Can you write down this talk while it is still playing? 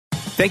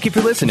Thank you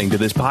for listening to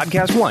this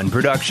Podcast One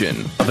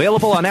production.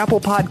 Available on Apple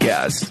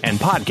Podcasts and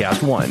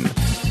Podcast One.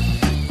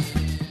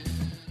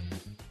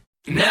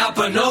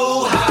 Napa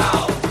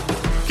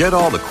know-how. Get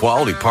all the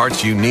quality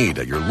parts you need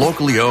at your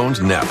locally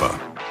owned Napa.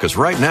 Because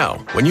right now,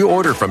 when you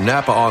order from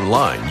Napa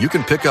online, you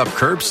can pick up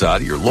curbside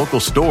at your local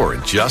store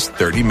in just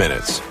 30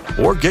 minutes.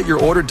 Or get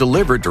your order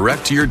delivered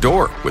direct to your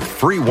door with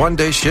free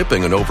one-day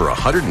shipping on over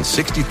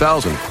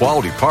 160,000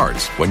 quality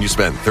parts when you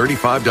spend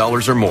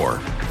 $35 or more.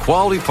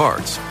 Quality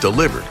parts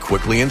delivered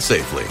quickly and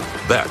safely.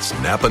 That's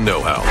Napa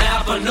know-how.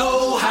 Napa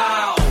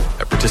know-how.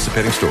 At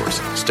participating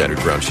stores, standard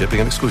ground shipping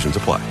and exclusions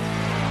apply.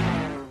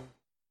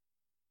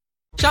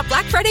 Shop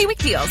Black Friday week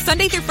deals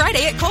Sunday through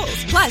Friday at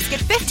Kohl's. Plus, get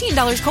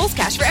 $15 Kohl's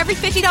cash for every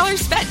 $50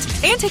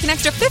 spent. And take an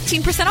extra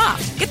 15%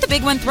 off. Get the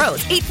Big One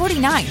Throws,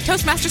 $8.49.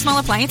 Toastmaster small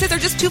appliances are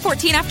just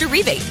 $2.14 after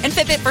rebate. And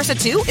Fitbit Versa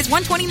 2 is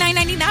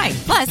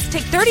 $129.99. Plus,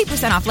 take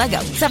 30% off Lego,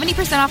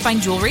 70% off fine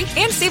jewelry,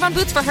 and save on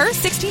boots for her,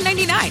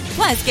 $16.99.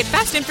 Plus, get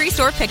fast and free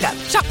store pickup.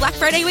 Shop Black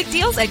Friday week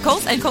deals at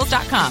Kohl's and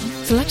Kohl's.com.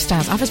 Select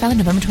styles. Offers valid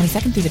November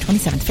 22nd through the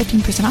 27th.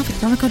 15% off with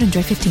promo code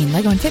ENJOY15.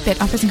 Lego and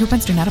Fitbit offers and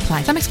coupons do not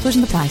apply. Some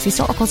exclusions apply. See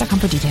store or Kohl's.com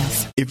for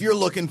details. If you're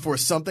looking for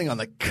something on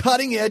the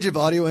cutting edge of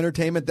audio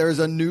entertainment, there's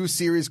a new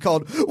series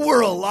called We're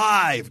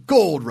Alive!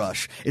 Gold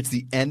Rush. It's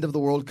the end of the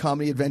world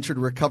comedy adventure to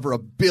recover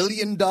 $1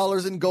 billion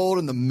in gold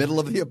in the middle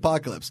of the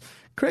apocalypse.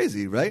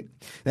 Crazy, right?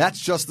 That's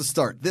just the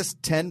start. This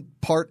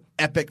 10-part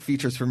epic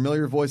features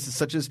familiar voices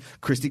such as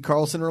Christy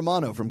Carlson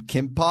Romano from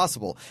Kim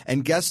Possible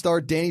and guest star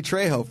Danny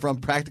Trejo from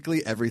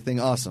Practically Everything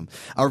Awesome,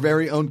 our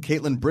very own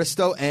Caitlin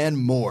Bristow, and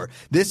more.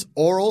 This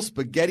oral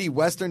spaghetti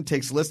western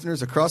takes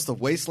listeners across the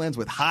wastelands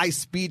with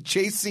high-speed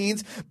chase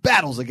scenes,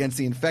 battles against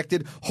the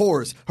infected,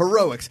 horrors,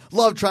 heroics,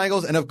 love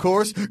triangles, and of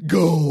course,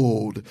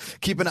 gold.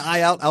 Keep an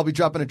eye out. I'll be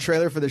dropping a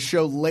trailer for the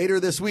show later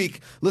this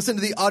week. Listen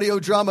to the audio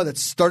drama that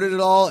started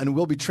it all and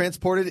will be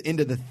transported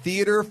into the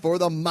theater for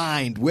the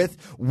mind with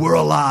We're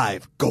Alive!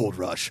 Gold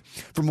Rush.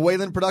 From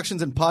Wayland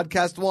Productions and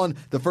Podcast One,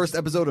 the first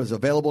episode is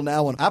available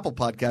now on Apple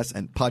Podcasts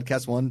and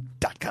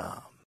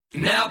PodcastOne.com.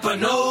 Napa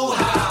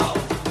know-how.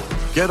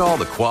 Get all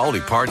the quality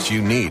parts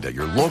you need at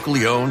your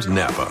locally owned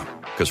Napa.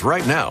 Because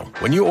right now,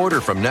 when you order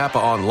from Napa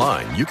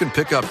online, you can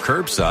pick up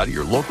curbside at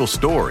your local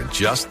store in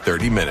just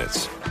 30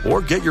 minutes.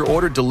 Or get your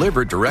order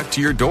delivered direct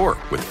to your door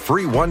with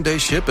free one-day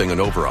shipping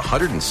on over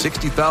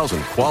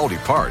 160,000 quality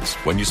parts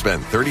when you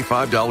spend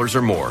 $35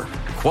 or more.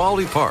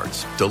 Quality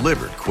parts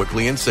delivered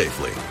quickly and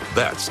safely.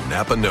 That's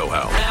Napa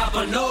know-how.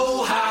 Napa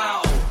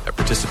know-how. At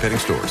participating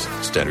stores,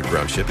 standard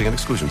ground shipping and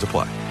exclusions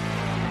apply.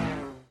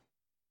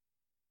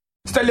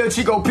 It's that little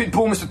Chico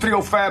Pitbull, Mr.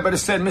 305, better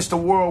said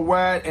Mr.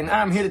 Worldwide, and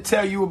I'm here to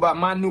tell you about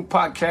my new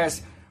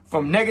podcast,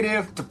 From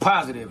Negative to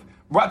Positive,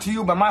 brought to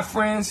you by my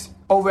friends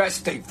over at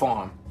State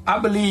Farm. I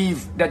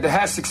believe that to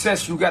have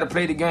success, you got to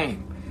play the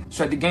game,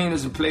 so that the game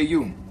doesn't play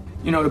you.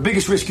 You know, the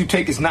biggest risk you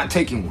take is not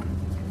taking one.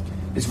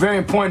 It's very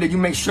important that you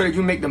make sure that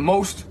you make the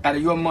most out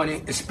of your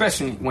money,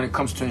 especially when it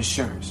comes to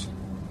insurance.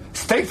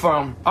 State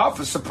Farm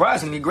offers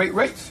surprisingly great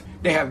rates.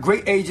 They have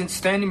great agents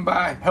standing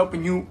by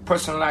helping you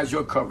personalize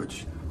your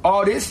coverage.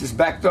 All this is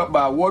backed up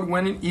by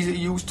award-winning,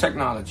 easy-to-use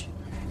technology.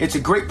 It's a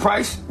great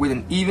price with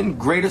an even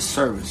greater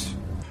service.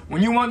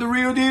 When you want the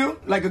real deal,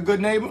 like a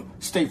good neighbor,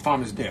 State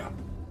Farm is there.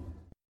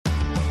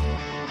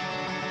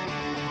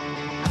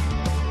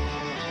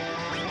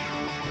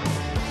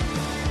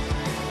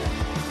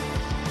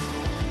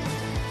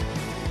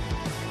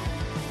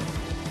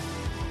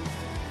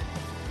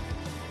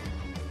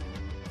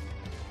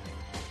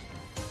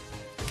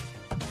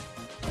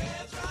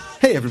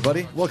 Hey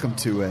everybody, welcome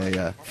to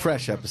a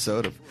fresh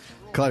episode of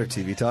Collider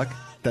TV Talk.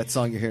 That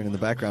song you're hearing in the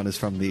background is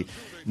from the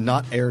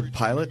not aired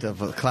pilot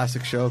of a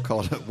classic show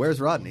called Where's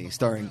Rodney,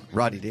 starring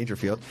Rodney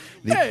Dangerfield,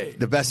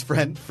 the best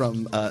friend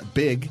from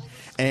Big,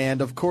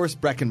 and of course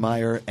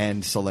Breckenmeyer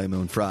and Soleil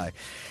Moon Frye.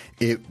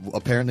 It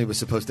apparently was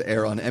supposed to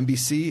air on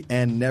NBC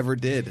and never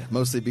did,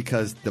 mostly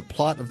because the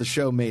plot of the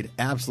show made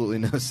absolutely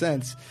no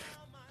sense,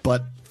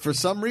 but for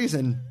some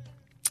reason,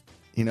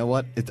 you know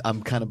what?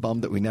 I'm kind of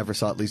bummed that we never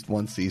saw at least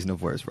one season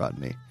of Where's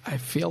Rodney. I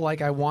feel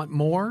like I want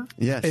more.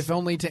 Yes. If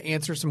only to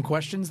answer some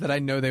questions that I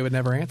know they would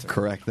never answer.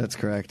 Correct. That's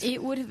correct.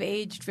 It would have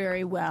aged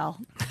very well.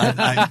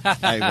 I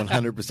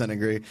 100%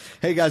 agree.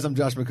 Hey, guys, I'm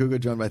Josh McCouga,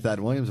 joined by Thad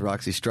Williams,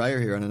 Roxy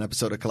Stryer here on an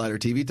episode of Collider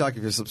TV Talk.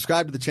 If you're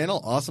subscribed to the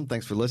channel, awesome.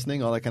 Thanks for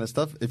listening, all that kind of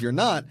stuff. If you're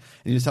not, and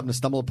you just happen to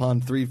stumble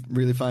upon three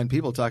really fine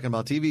people talking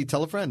about TV,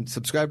 tell a friend.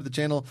 Subscribe to the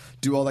channel.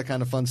 Do all that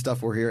kind of fun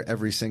stuff. We're here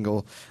every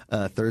single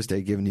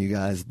Thursday giving you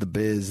guys the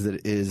biz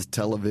that is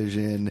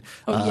television.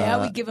 Oh,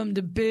 yeah, we give them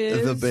the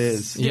biz. The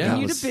biz. Yeah.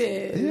 You the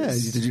biz.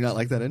 Yeah. Did you not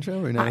like that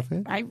intro? Were you not a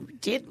fan? I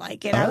did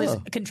like it. I was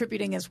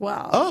contributing as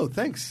well. Oh,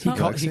 thanks. He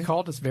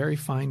called us very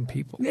fine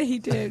people. Yeah, he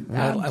did.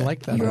 I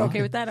like that. You're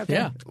okay with that? Okay.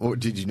 Yeah. Or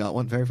did you not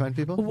want very fine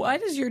people?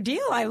 What is your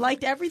deal? I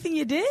liked everything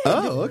you did.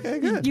 Oh, okay,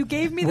 good. You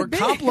gave me We're the biz.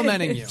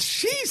 complimenting you.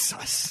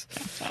 Jesus.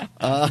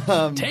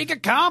 Take a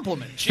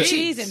compliment. Jeez.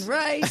 Cheese and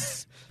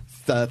rice.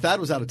 Thad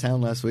was out of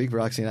town last week.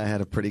 Roxy and I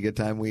had a pretty good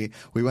time. We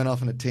went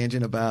off on a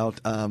tangent about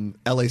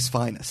LA's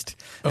Finest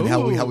and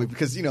how we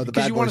because the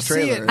Bad you want Boys to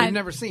see trailer. it. I've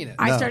never seen it.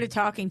 I started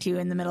talking to you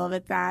in the middle of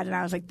it, Thad, and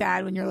I was like,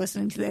 Thad, when you're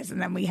listening to this,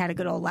 and then we had a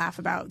good old laugh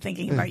about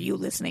thinking about you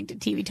listening to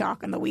TV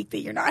Talk on the week that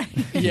you're not.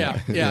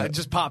 Yeah.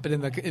 Just pop it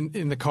in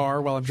the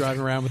car while I'm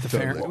driving around with the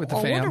fam.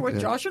 I wonder what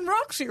Josh and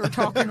Roxy are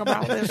talking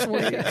about this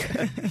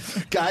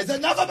week. Guys,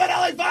 enough about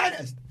LA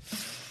Finest.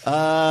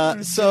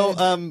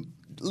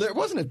 There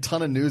wasn't a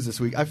ton of news this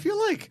week. I feel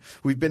like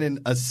we've been in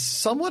a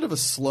somewhat of a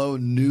slow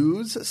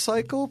news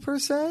cycle per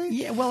se.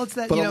 Yeah, well, it's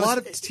that. But a lot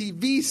of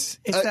TVs.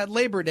 It's that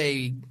Labor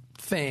Day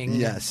thing.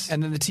 Yes,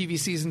 and then the TV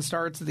season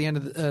starts at the end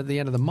of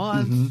the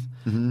month.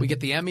 We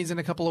get the Emmys in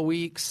a couple of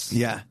weeks.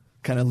 Yeah.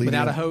 Kind of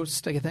without a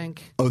host, I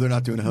think. Oh, they're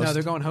not doing a host? No,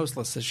 they're going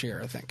hostless this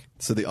year, I think.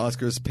 So the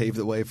Oscars paved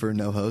the way for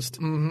no host?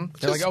 Mm-hmm.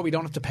 They're like, we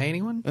don't have to pay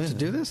anyone to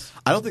do this?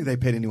 I don't think they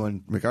paid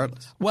anyone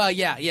regardless. Well,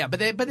 yeah, but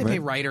they pay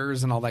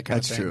writers and all that kind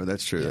of thing.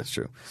 That's true.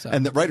 So.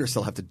 And the writers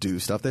still have to do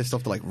stuff. They still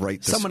have to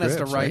write the someone scripts,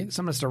 has to write. right?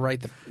 Someone has to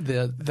write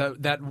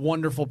that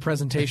wonderful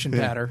presentation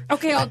pattern.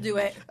 Okay, I'll do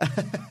it.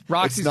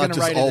 Roxy's going to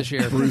write it this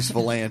year. Bruce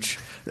Valanche.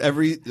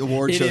 Every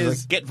award show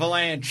is like, get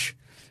Valanche.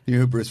 You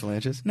know who Bruce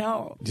Valanche is?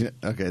 No.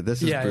 Okay,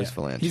 this is Bruce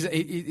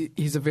Valanche.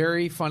 He's a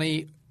very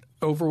funny,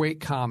 overweight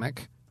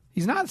comic.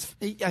 He's not.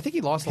 I think he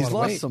lost a lot of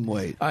weight. He's lost some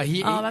weight.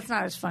 That's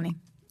not as funny.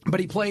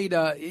 But he played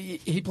Edna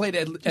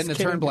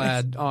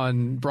Turnblad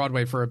on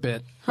Broadway for a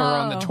bit, or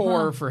on the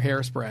tour for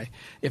Hairspray,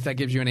 if that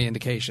gives you any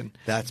indication.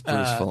 That's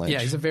Bruce Valanche. Yeah,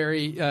 he's a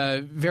very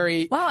I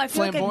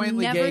feel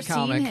flamboyantly like I've never gay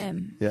comic. Seen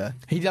him. Yeah,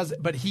 he does.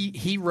 But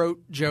he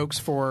wrote jokes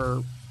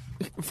for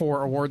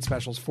award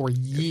specials for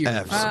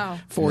years. Wow.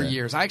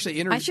 Years. I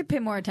actually interviewed. I should pay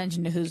more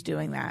attention to who's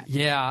doing that.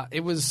 Yeah, it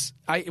was.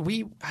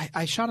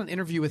 I shot an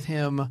interview with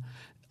him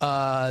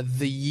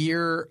the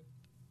year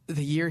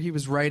he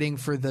was writing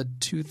for the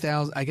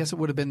 2000. I guess it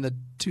would have been the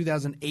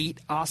 2008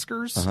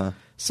 Oscars,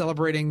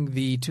 celebrating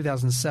the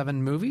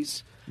 2007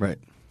 movies. Right.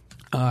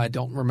 I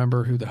don't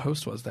remember who the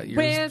host was that year.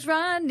 Where's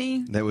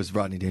Rodney? That was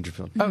Rodney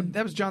Dangerfield. Oh,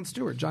 that was Jon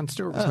Stewart. Jon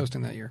Stewart was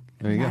hosting that year.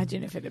 There you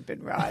Imagine if it had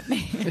been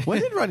Rodney.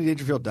 When did Rodney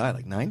Dangerfield die?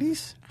 Like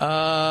 90s?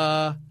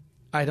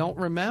 I don't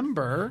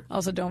remember.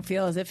 Also, don't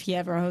feel as if he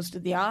ever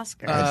hosted the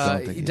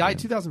Oscars. He died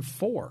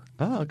 2004.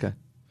 Oh, okay.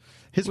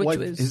 His Which wife,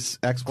 was his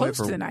ex-wife,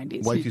 close to the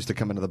 90s. wife used to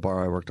come into the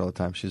bar I worked all the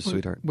time. She's a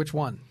sweetheart. Which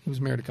one? He was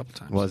married a couple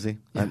times. Was he?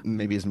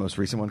 Maybe his most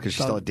recent one because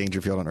she still had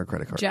Dangerfield on her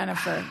credit card.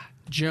 Jennifer.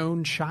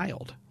 Joan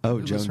Child. Oh,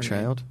 Joan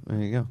Child. There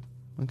you go.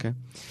 Okay. All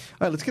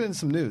right, let's get into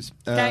some news.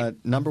 Okay.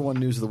 Number one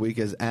news of the week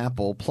is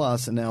Apple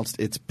Plus announced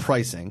its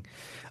pricing.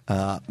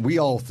 We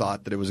all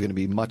thought that it was going to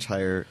be much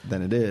higher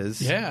than it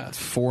is. Yeah. It's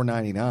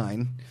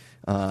 $4.99.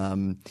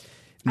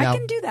 I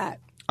can do that.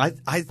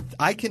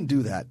 I can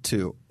do that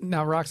too.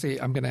 Now, Roxy,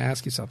 I'm going to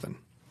ask you something.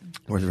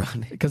 Where's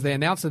Rodney? Because they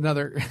announced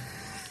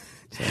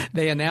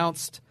they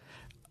announced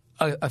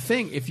a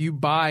thing. If you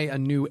buy a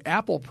new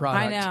Apple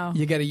product, I know.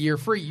 you get a year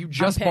free. You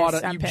just I'm bought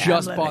pissed. it. I'm You pissed.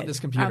 just I'm bought livid. this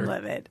computer. I'm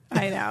livid.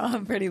 I know.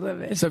 I'm pretty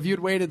livid. So if you'd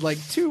waited like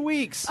 2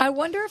 weeks, I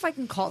wonder if I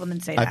can call them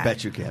and say that. I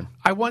bet you can.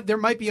 there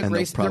might be a And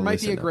grace. they'll There might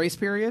probably be a say no. grace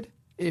period.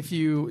 If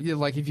you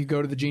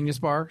go to the Genius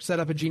Bar, set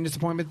up a Genius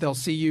appointment, they'll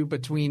see you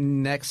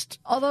between next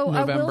Although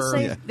November. I will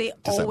say they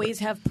December. always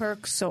have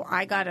perks. So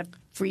I got a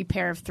free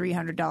pair of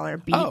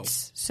 $300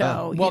 Beats.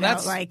 So well,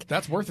 that's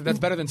that's worth it. That's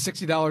better than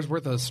 $60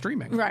 worth of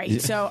streaming.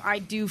 Right. So I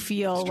do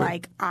feel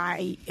like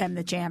I am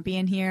the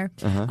champion here.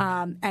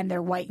 And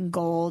they're white and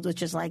gold,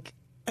 which is like,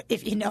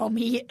 if you know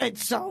me,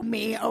 it's so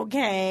me,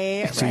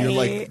 okay. So right? you're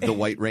like the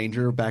White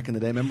Ranger back in the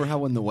day. Remember how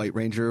when the White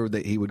Ranger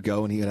that he would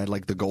go and he had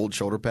like the gold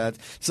shoulder pads?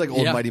 It's like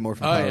old Yeah. Mighty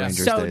Morphin Oh, Power yeah.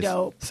 Rangers So days.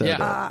 dope. So Yeah.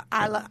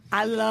 dope.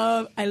 I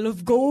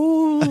love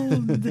gold.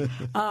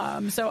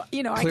 So I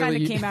Clearly kind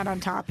of you- came out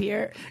on top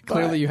here. but-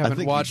 Clearly, you haven't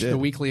think you watched did. the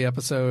weekly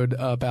episode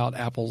about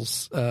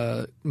Apple's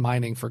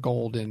mining for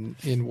gold in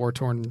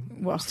war-torn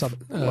Woof.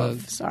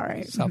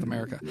 South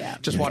America. Yeah.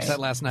 Just watched that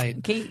last night,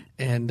 Okay.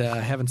 and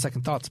having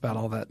second thoughts about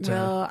all that.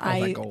 Well, all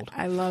that gold.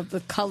 I love the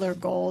color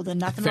gold, and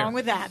nothing Fair. wrong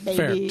with that, baby.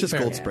 Fair. Just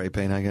Fair. gold spray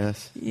paint, I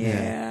guess.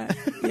 Yeah,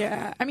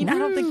 yeah. I mean, I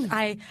don't think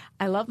I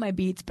love my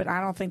Beats, but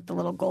I don't think the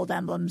little gold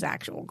emblem's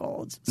actual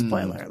golds.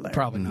 Spoiler alert.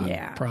 Probably not.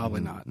 Yeah.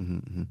 Probably not.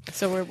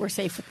 So we're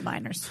safe with the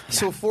miners.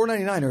 So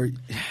 $4.99 or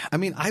I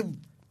mean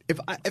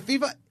if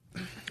Eva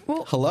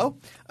Well, hello?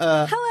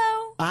 hello.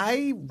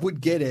 I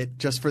would get it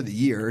just for the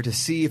year to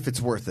see if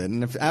it's worth it.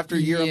 And if after a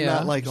year I'm Yeah.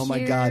 not like, oh my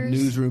God, Here's-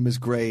 Newsroom is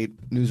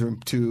great. Newsroom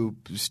 2,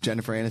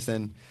 Jennifer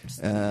Aniston.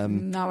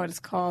 Not what it's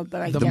called,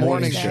 but I The get what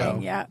morning you're show.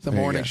 saying. Yeah. The There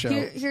you morning go. show.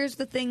 Here's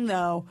the thing,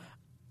 though.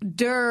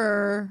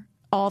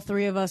 All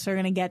three of us are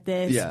going to get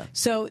this. Yeah.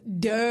 So,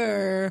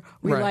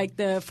 we Right. like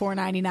the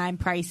 $4.99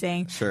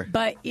 pricing. Sure.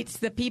 But it's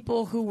the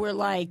people who were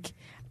like,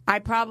 I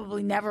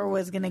probably never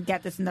was going to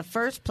get this in the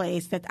first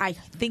place that I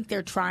think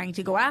they're trying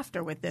to go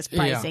after with this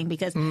pricing.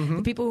 Because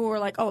the people who were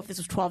like, oh, if this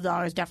was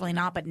 $12, definitely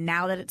not. But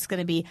now that it's going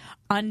to be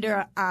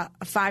under a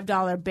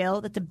 $5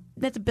 bill,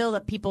 that's a bill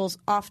that people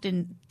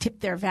often tip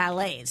their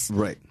valets.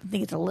 Right. I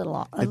think it's a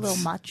little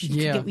much.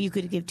 Yeah. You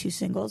could give 2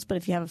 singles, but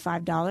if you have a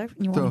 $5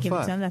 and you Throw want to a give it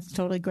five. to them, that's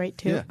totally great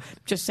too. Yeah.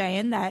 Just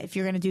saying that if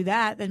you're going to do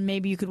that, then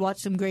maybe you could watch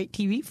some great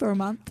TV for a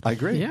month. I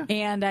agree. Yeah.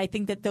 And I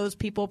think that those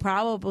people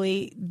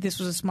probably, this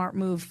was a smart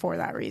move for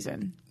that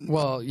reason.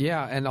 Well,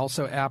 yeah, and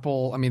also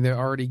Apple. I mean, they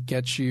already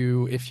get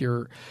you if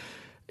you're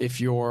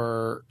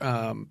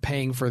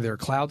paying for their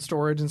cloud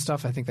storage and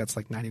stuff. I think that's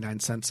like 99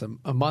 cents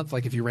a month.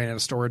 Like if you ran out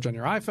of storage on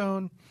your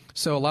iPhone.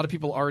 So a lot of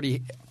people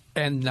already,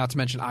 and not to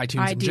mention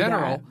iTunes in do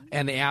general that.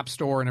 and the App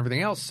Store and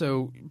everything else.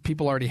 So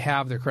people already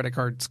have their credit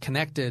cards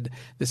connected.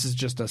 This is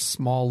just a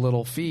small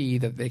little fee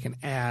that they can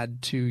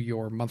add to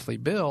your monthly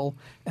bill,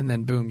 and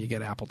then boom, you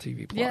get Apple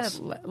TV Plus.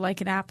 Yeah,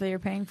 like an app that you're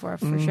paying for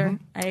sure.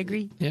 I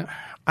agree. Yeah.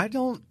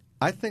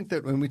 I think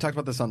that when we talked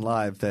about this on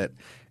live, that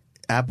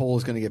Apple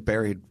is going to get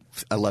buried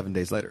 11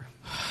 days later.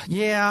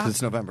 Yeah. 'Cause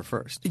it's November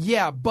 1st.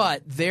 Yeah,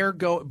 but they're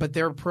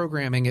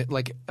programming it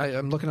like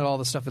I'm looking at all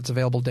the stuff that's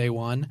available day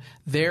one.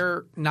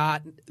 They're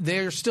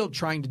still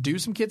trying to do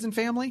some kids and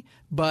family,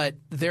 but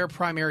their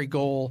primary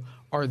goal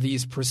are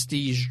these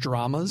prestige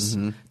dramas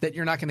that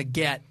you're not going to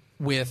get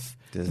with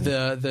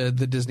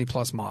the Disney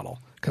Plus model.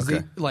 Because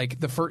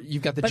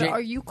you've got the But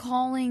are you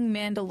calling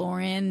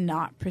Mandalorian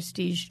not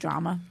prestige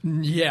drama?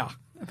 Yeah.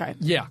 Okay.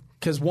 Yeah.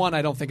 Because one,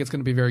 I don't think it's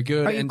going to be very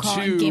good, Are you and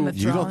calling two, Game of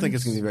You don't Thrones? think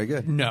it's going to be very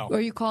good? no.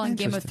 Are you calling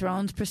Game of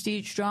Thrones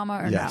prestige drama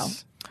or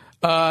Yes.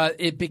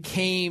 It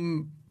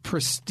became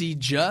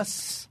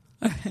prestigious,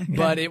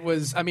 but it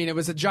was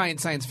a giant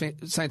science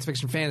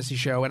fiction fantasy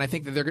show, and I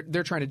think that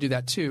they're trying to do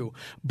that too.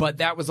 But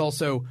that was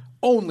also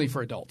only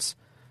for adults.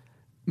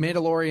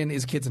 Mandalorian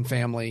is kids and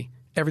family.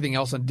 Everything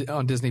else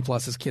on Disney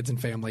Plus is kids and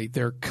family.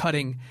 They're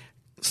cutting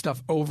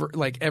stuff over.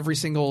 Like every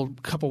single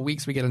couple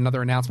weeks, we get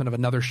another announcement of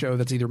another show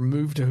that's either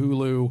moved to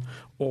Hulu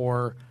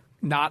or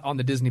not on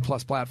the Disney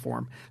Plus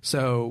platform.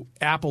 So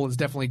Apple is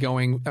definitely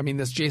going. I mean,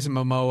 this Jason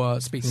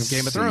Momoa, speaking of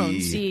Game of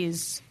Thrones,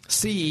 C's.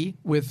 C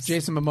with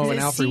Jason Momoa Is and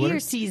it Alfred C Woodard. or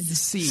C's?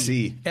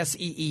 C.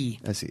 S-E-E.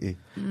 SEE.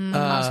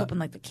 I was hoping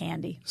like the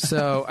candy.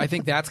 So I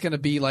think that's going to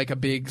be like a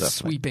big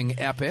sweeping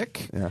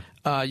epic.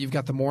 Yeah. You've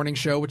got the morning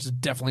show, which is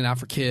definitely not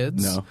for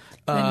kids. No.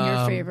 Then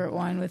your favorite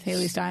one with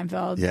Haley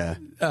Steinfeld. Yeah.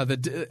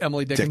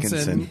 Emily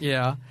Dickinson.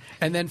 Yeah,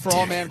 and then For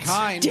All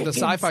Mankind, the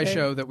sci-fi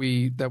show that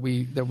we've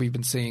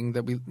been seeing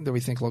that we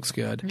think looks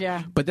good.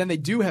 Yeah. But then they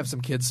do have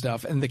some kids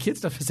stuff, and the kids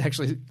stuff is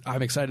actually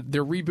I'm excited.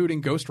 They're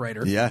rebooting Ghost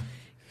Rider. Yeah.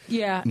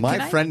 Yeah. My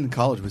friend in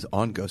college was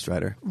on Ghost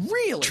Rider.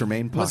 Really?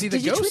 Tremaine Pond. Was he the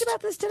Did you ghost? tweet about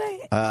this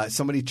today?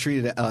 Somebody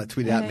tweeted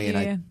at me, and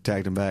I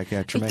tagged him back.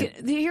 Yeah, Tremaine.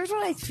 Here's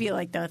what I feel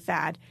like, though,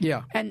 Thad.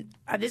 Yeah. And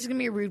this is going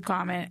to be a rude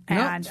comment, No,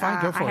 and it's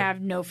fine. Go for I it.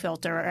 have no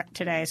filter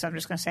today, so I'm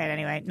just going to say it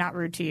anyway. Not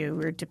rude to you,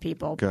 rude to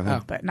people, Go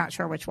ahead. but not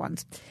sure which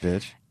ones.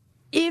 Bitch.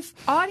 If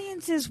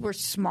audiences were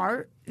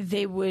smart,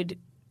 they would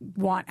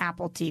want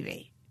Apple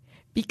TV.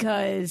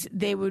 Because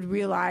they would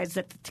realize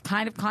that the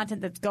kind of content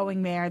that's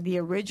going there, the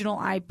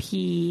original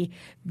IP,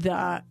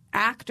 the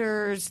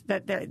actors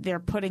that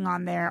they're putting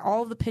on there,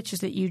 all the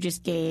pitches that you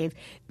just gave,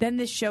 then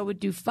this show would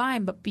do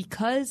fine. But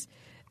because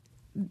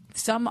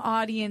some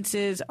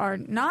audiences are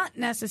not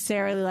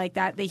necessarily like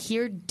that, they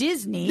hear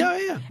Disney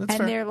Yeah, that's and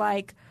fair. they're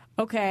like,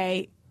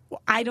 okay,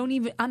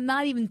 I'm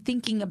not even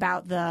thinking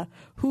about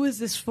who is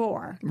this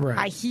for? Right.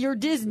 I hear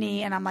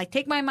Disney and I'm like,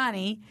 take my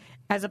money.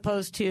 As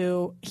opposed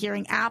to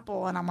hearing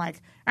Apple, and I'm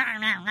like,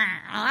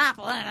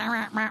 Apple.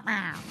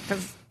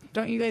 Because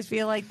don't you guys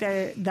feel like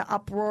the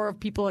uproar of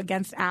people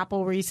against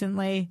Apple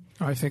recently?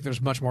 I think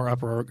there's much more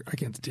uproar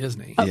against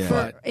Disney.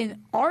 Yeah.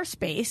 In our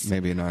space.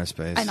 Maybe in our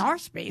space. In our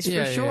space,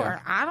 Yeah, for yeah, sure. yeah.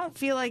 I don't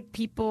feel like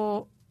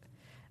people.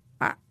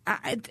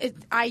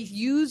 I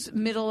use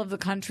middle of the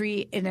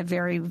country in a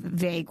very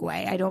vague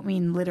way. I don't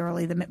mean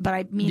literally but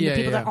I mean the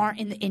people that aren't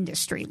in the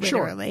industry,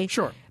 literally.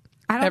 Sure.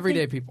 I don't Everyday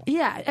think- people.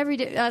 Yeah,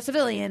 everyday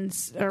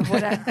civilians or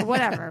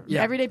whatever.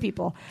 Yeah. Everyday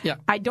people. Yeah.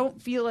 I don't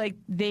feel like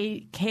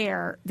they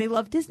care. They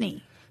love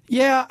Disney.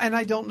 Yeah, and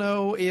I don't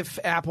know if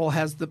Apple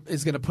is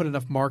going to put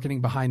enough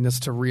marketing behind this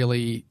to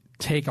really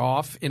take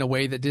off in a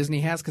way that Disney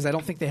has, because I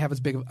don't think they have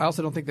as big. I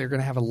also don't think they're going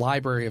to have a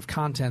library of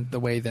content the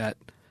way that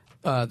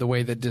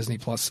Disney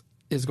Plus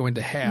is going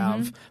to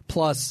have.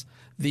 Plus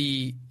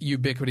the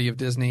ubiquity of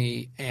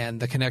Disney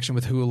and the connection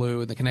with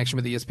Hulu and the connection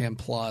with ESPN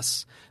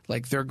Plus,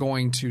 like they're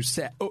going to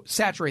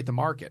saturate the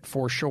market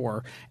for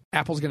sure.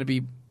 Apple's going to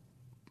be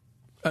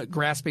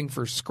grasping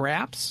for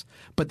scraps,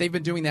 but they've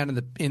been doing that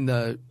in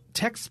the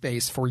tech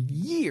space for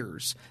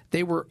years.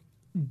 They were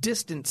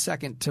distant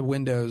second to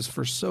Windows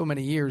for so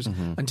many years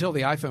until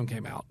the iPhone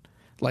came out,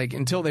 like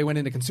until they went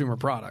into consumer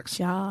products.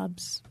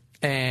 Jobs.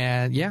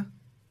 And yeah,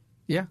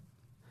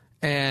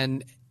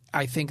 and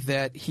I think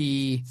that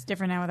It's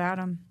different now without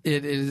him.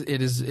 it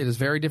is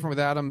very different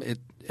without him.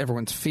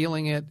 Everyone's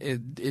feeling it.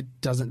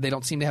 They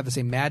don't seem to have the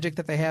same magic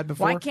that they had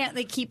before. Why can't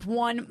they keep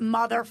one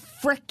mother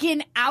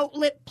frickin'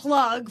 outlet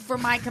plug for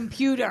my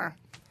computer?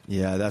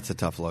 Yeah, that's a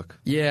tough look.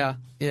 Yeah.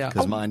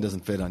 Because mine doesn't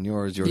fit on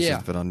yours. Yours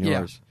doesn't fit on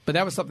yours. Yeah. But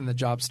that was something that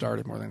Jobs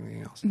started more than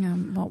anything else. Yeah,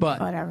 well, But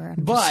whatever.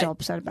 I'm just so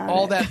upset about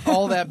it.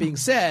 All that being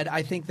said,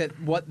 I think that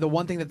the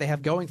one thing that they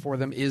have going for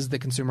them is the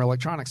consumer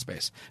electronics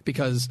space,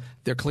 because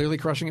they're clearly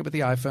crushing it with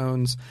the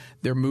iPhones.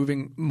 They're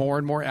moving more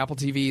and more Apple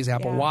TVs,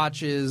 Apple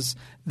Watches,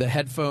 the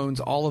headphones,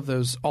 all of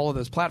those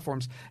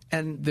platforms.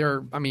 And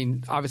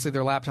obviously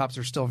their laptops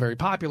are still very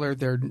popular.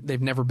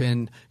 They've never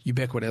been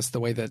ubiquitous the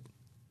way that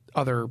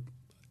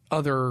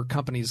other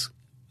companies'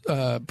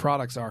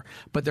 products are,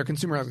 but their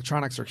consumer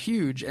electronics are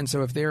huge. And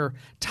so if they're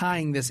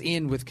tying this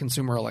in with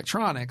consumer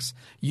electronics,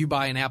 you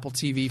buy an Apple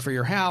TV for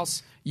your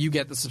house, you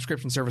get the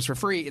subscription service for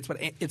free.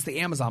 It's the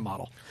Amazon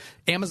model.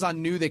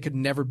 Amazon knew they could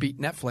never beat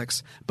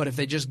Netflix, but if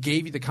they just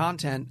gave you the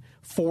content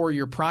for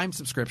your Prime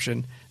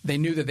subscription, they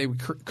knew that they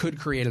could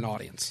create an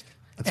audience.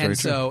 And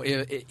so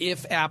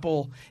if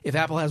Apple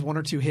has one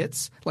or two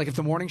hits, like if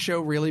the morning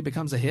show really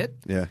becomes a hit,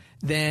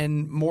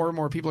 then more and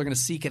more people are going to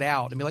seek it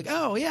out and be like,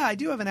 oh yeah, I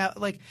do have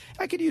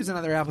I could use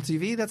another Apple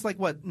TV. That's like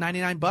what,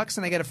 $99,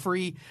 and I get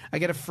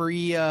a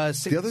free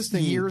 6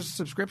 years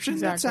subscription.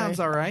 Exactly. That sounds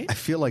all right. I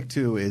feel like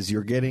too is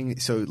you're getting,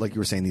 so like you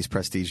were saying, these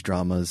prestige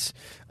dramas.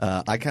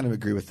 I kind of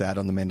agree with that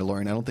on The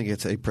Mandalorian. I don't think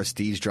it's a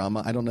prestige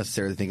drama. I don't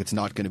necessarily think it's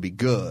not going to be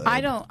good.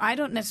 I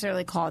don't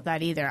necessarily call it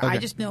that either. Okay. I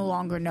just no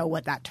longer know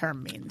what that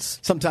term means.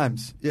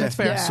 Sometimes, yeah, That's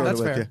fair. Yeah. That's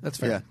fair. You. That's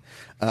fair.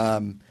 Yeah.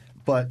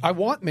 But I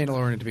want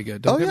Mandalorian to be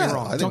good. Don't get me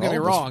wrong. Don't get me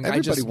wrong.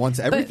 Everybody wants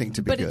everything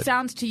to be but good. But it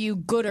sounds to you,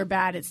 good or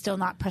bad, it's still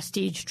not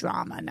prestige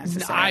drama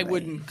necessarily. I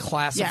wouldn't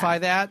classify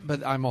that,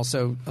 but I'm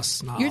also a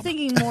snob. You're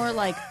thinking more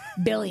like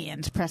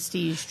Billions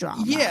prestige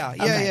drama.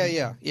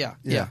 Yeah.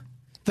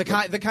 The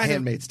kind of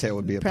Handmaid's Tale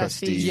would be a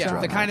prestige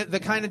drama. the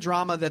kind of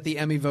drama that the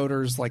Emmy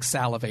voters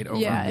salivate over.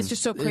 Yeah, it's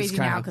just so crazy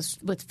now because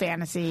with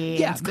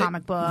fantasy and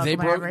comic book,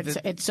 whatever,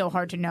 it's so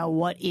hard to know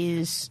what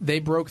is. They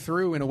broke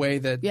through in a way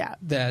that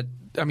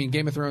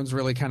Game of Thrones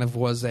really kind of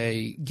was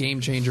a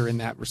game changer in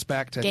that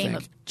respect. I think.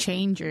 Of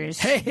changers.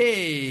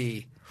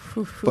 Hey.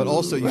 But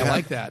also, I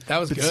like that. That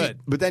was good.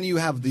 But then you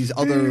have these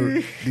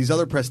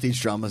other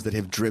prestige dramas that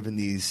have driven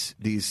these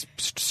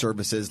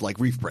services like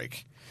Reef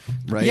Break.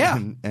 Right. Yeah.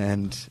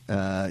 And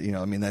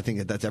I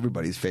think that's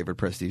everybody's favorite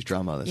prestige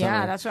drama.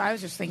 That's what I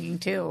was just thinking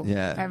too.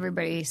 Yeah.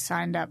 Everybody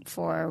signed up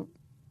for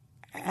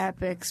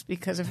Epics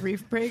because of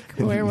Reef Break.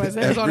 Where was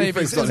it? It was on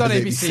ABC. It was on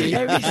ABC.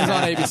 It was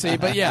on ABC.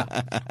 But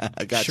yeah.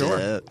 I got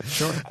Sure.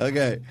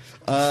 Okay.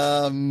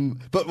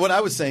 But what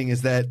I was saying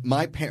is that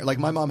my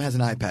mom has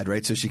an iPad,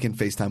 right? So she can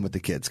FaceTime with the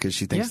kids because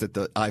she thinks that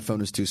the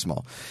iPhone is too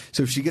small.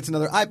 So if she gets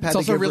another iPad, it's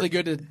also really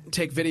good to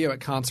take video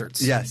at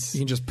concerts. Yes. You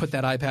can just put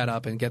that iPad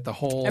up and get the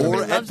whole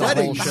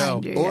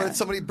show. You, or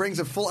somebody brings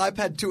a full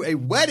iPad to a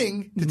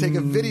wedding to take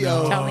a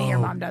video. Tell me your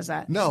mom does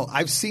that. No,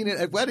 I've seen it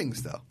at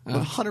weddings though.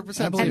 100%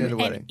 seen it at a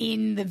wedding.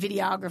 And in the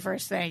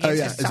videographer's thing,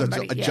 it's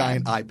a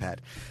giant iPad.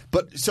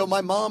 But so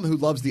my mom, who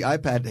loves the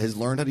iPad, has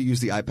learned how to use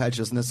the iPad. She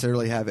doesn't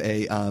necessarily have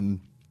a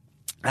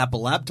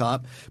Apple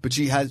laptop, but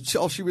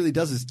all she really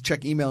does is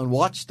check email and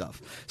watch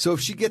stuff. So if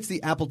she gets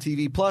the Apple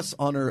TV Plus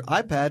on her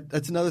iPad,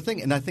 that's another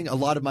thing. And I think a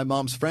lot of my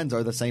mom's friends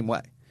are the same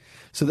way.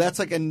 So that's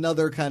like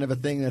another kind of a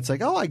thing that's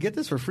like, oh, I get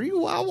this for free.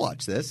 Well, I'll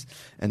watch this.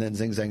 And then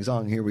zing, zang,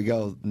 zong, here we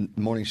go.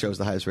 Morning show is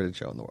the highest rated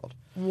show in the world.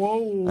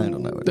 Whoa. I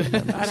don't know.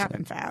 That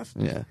happened fast.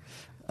 Yeah.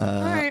 All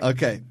right.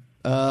 Okay.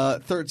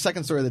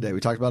 Second story of the day.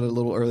 We talked about it a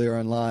little earlier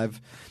on live.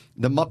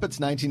 The Muppets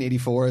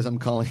 1984, as I'm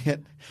calling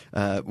it,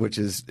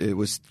 it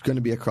was going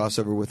to be a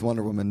crossover with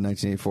Wonder Woman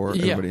 1984.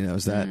 Yeah. Everybody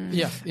knows that.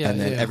 Yeah. And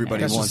then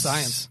everybody That's wants just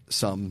science.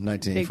 Some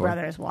 1984. Big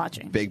Brother is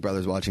watching. Big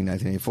Brother's watching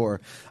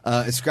 1984.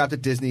 It's scrapped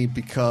at Disney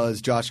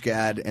because Josh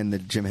Gad and the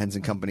Jim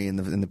Henson Company and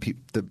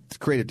the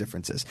creative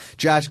differences.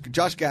 Josh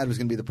Gad was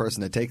going to be the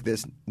person to take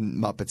this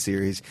Muppet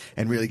series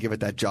and really give it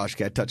that Josh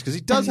Gad touch because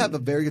he does have a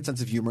very good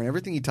sense of humor and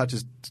everything he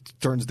touches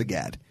turns to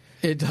Gad.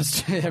 It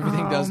does.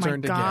 Everything does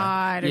turn to Gad. Oh, my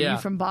God. Are you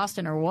from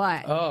Boston or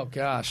what? Oh,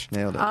 gosh.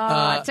 Nailed it.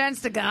 It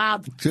turns to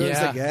God. Turns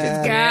to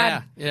Gad.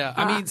 Gad. Yeah.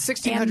 I mean,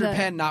 1600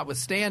 pen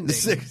notwithstanding.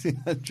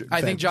 1600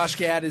 I think Josh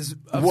Gad is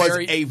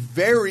a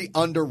very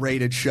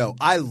underrated show.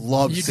 I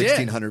loved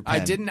 1600 pen.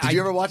 I didn't. Did you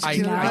ever watch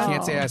 1600 I pen?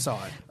 can't say I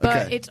saw it.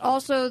 But it's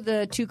also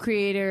the two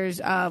creators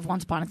of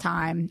Once Upon a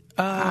Time,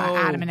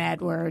 Adam and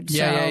Edward.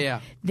 Yeah.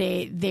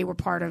 They were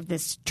part of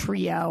this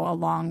trio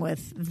along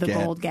with the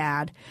Gold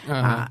Gad.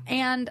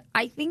 And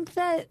I think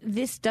that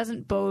this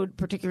doesn't bode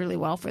particularly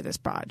well for this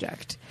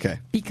project. Okay.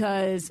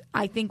 Because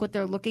I think what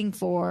they're looking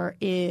for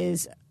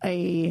is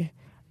a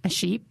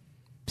sheep,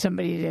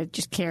 somebody to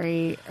just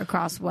carry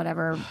across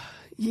whatever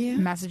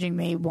messaging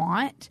they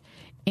want.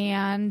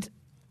 And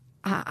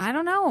I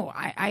don't know.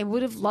 I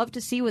would have loved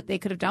to see what they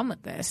could have done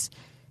with this.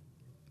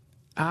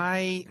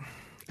 I'm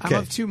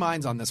of two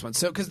minds on this one.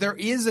 So, because there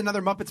is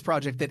another Muppets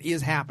project that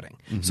is happening.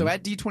 Mm-hmm. So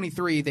at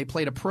D23, they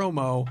played a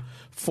promo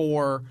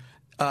for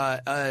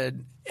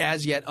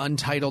as yet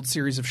untitled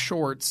series of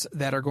shorts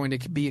that are going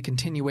to be a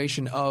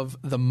continuation of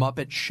the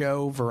Muppet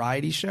Show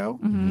variety show,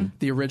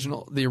 the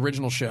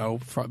original show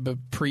from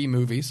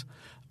pre-movies.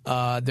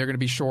 They're going to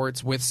be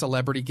shorts with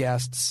celebrity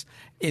guests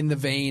in the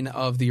vein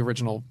of the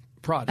original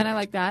product. And I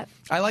like that.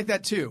 I like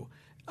that too.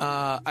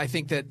 I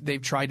think that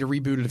they've tried to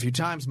reboot it a few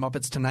times.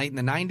 Muppets Tonight in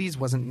the 90s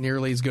wasn't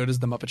nearly as good as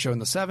The Muppet Show in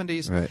the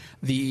 70s. Right.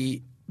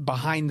 The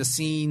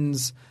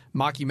behind-the-scenes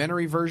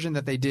mockumentary version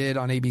that they did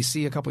on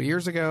ABC a couple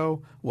years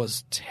ago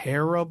was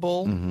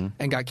terrible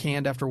and got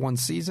canned after one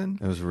season.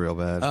 It was real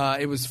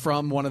bad. It was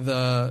from one of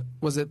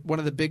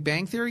the Big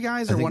Bang Theory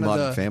guys or I think one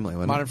Modern of the Family,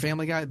 wasn't Modern it?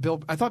 Family guy.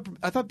 I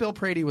thought Bill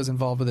Prady was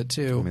involved with it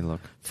too. Let me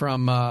look.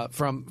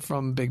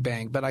 From Big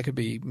Bang, but I could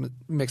be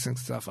mixing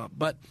stuff up.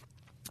 But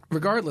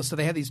regardless, so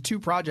they had these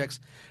two projects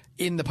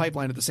in the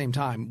pipeline at the same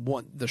time.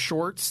 One, the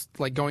shorts,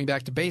 like going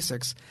back to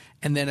basics,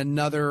 and then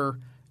another,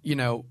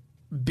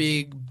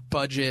 big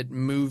budget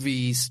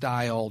movie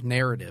style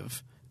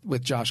narrative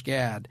with Josh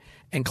Gad.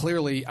 And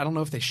clearly, I don't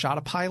know if they shot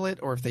a pilot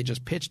or if they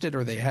just pitched it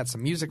or they had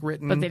some music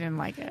written. But they didn't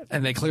like it.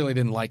 And they clearly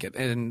didn't like it.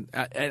 And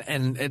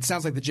it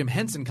sounds like the Jim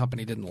Henson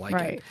Company didn't like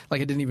Right. it.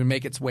 Like it didn't even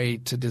make its way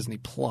to Disney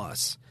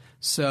Plus.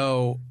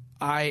 So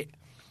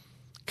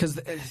because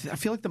I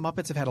feel like the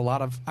Muppets have had a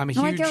lot of. I get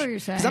what you're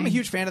saying. Because I'm a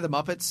huge fan of the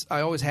Muppets.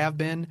 I always have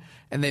been,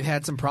 and they've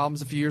had some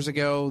problems a few years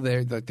ago.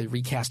 They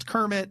recast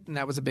Kermit, and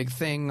that was a big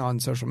thing on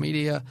social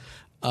media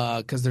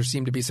because there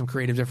seemed to be some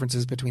creative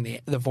differences between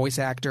the voice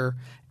actor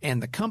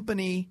and the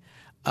company.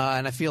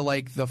 And I feel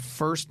like the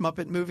first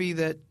Muppet movie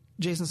that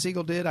Jason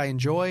Segel did, I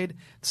enjoyed.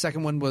 The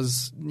second one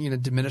was,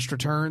 diminished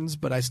returns,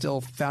 but I still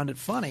found it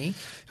funny.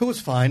 It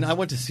was fine. I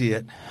went to see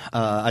it.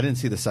 I didn't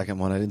see the second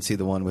one. I didn't see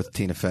the one with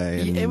Tina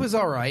Fey. And, It was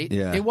all right.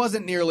 Yeah. It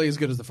wasn't nearly as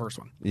good as the first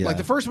one. Yeah. Like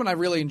the first one I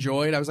really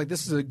enjoyed. I was like,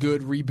 this is a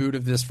good reboot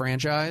of this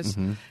franchise.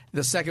 Mm-hmm.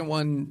 The second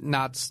one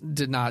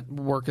did not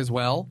work as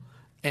well.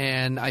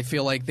 And I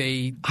feel like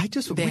they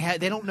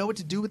don't know what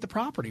to do with the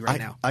property right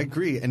now. I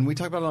agree. And we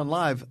talked about it on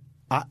live.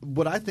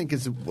 What I think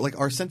is like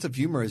our sense of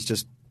humor has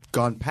just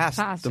gone past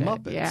the it,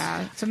 Muppets.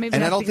 yeah. So maybe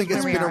and I that's don't think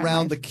it's where we been are in around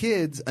life. the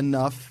kids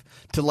enough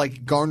to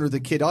like garner the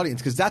kid audience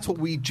because that's what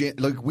we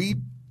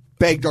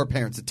begged our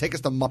parents to take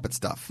us to Muppet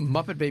stuff.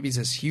 Muppet Babies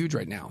is huge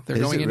right now. They're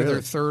Is going it into really?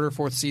 their third or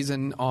fourth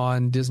season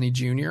on Disney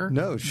Junior.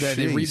 No, They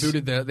jeez.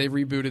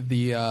 rebooted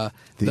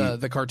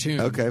the cartoon.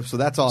 Okay, so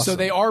that's awesome. So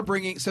they are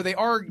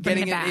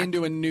getting it back. it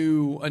into a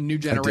new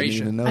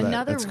generation. even know that.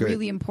 Another That's great.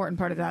 really important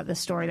part of the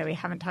story that we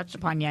haven't touched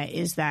upon yet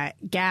is that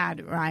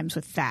Gad rhymes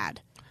with Thad.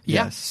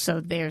 Yes.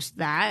 So there's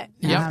that.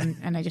 Yeah.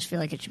 And I just feel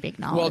like it should be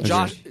Well,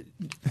 acknowledged.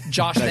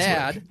 Josh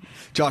Thad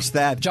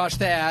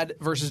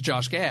versus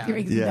Josh Gad.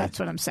 That's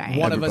what I'm saying.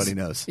 One of Everybody us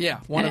knows. Yeah,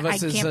 one And of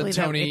us I is can't believe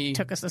Tony. that it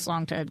took us this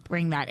long to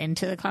bring that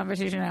into the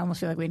conversation. I almost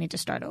feel like we need to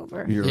start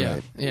over. You're Yeah,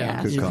 right.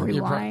 yeah. Good so call.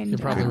 rewind. You're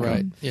probably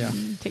right. Yeah.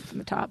 and take from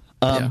the top.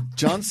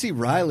 John C.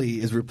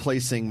 Reilly is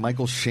replacing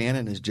Michael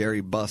Shannon as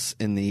Jerry Buss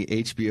in the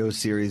HBO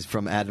series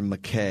from Adam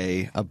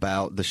McKay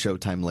about the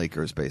Showtime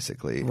Lakers,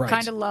 basically. Right.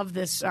 Kind of love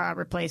this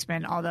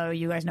replacement, although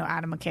you guys know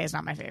Adam McKay is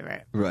not my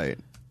favorite. Right.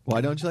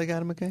 Why don't you like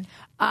Adam McKay?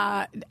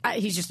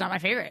 He's just not my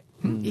favorite.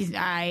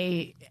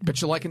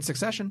 But you like in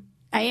Succession.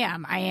 I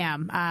am.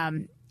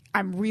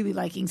 I'm really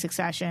liking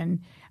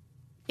Succession.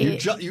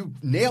 You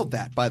nailed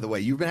that, by the way.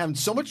 You've been having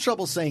so much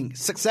trouble saying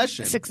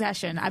Succession.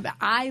 Succession.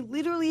 I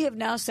literally have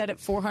now said it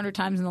 400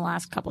 times in the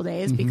last couple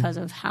days because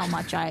of how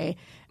much I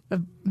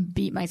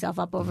beat myself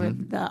up over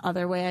the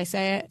other way I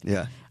say it.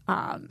 Yeah.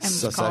 And was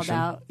Succession? called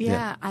out.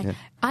 Yeah.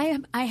 Yeah.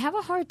 I have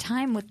a hard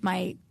time with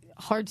my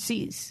hard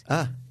C's.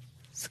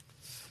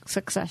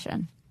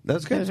 Succession.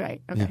 That's good. That was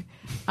right. Okay.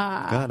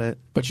 Got it.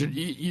 But so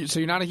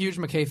you're not a huge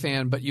McKay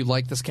fan, but you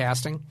like this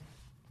casting.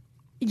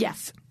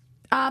 Yes.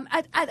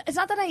 It's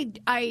not that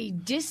I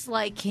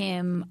dislike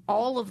him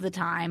all of the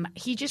time.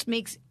 He just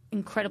makes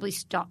incredibly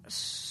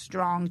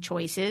strong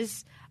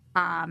choices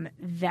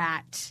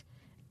that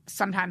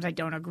sometimes I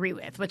don't agree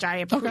with, which I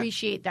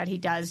appreciate that he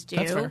does do.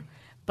 That's fair.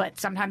 But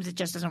sometimes it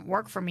just doesn't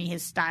work for me,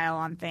 his style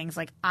on things.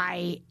 Like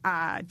I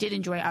did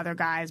enjoy Other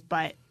Guys,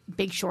 but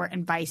Big Short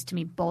and Vice to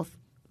me both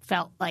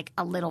felt like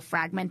a little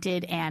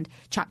fragmented and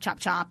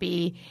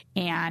choppy,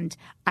 and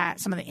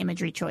some of the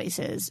imagery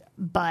choices.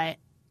 But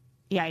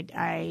yeah,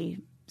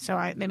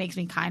 it makes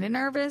me kind of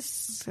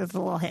nervous. It's a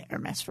little hit or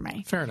miss for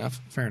me. Fair enough.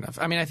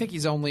 I mean, I think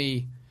he's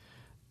only.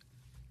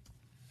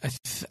 I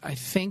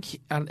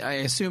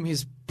assume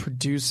he's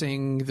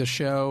producing the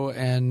show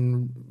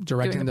and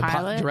directing the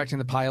pilot? directing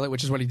the pilot,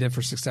 which is what he did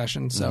for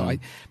Succession. So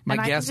my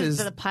guess is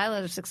the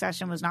pilot of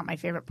Succession was not my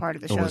favorite part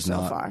of the It show was so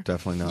not. far.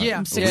 Definitely not.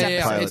 Yeah,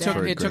 Pilots It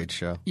were a took- great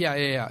show.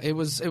 Yeah. It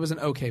was an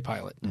okay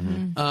pilot.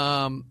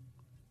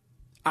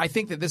 I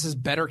think that this is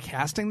better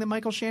casting than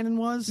Michael Shannon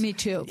was. Me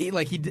too.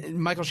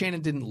 Michael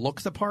Shannon didn't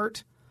look the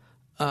part,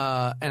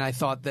 and I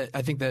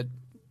think that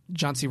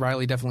John C.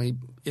 Reilly definitely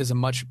is a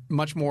much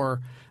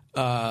more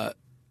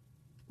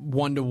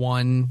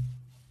one-to-one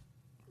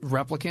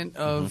replicant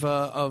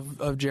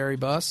of Jerry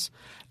Buss.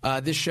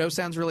 This show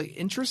sounds really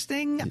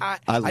interesting. I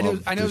love know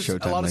the a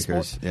Showtime lot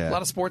Lakers. of Yeah. a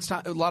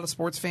lot of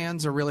sports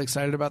fans are really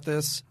excited about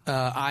this.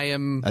 I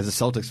am. As a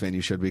Celtics fan,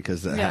 you should be,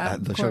 because the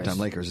of course. Showtime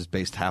Lakers is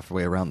based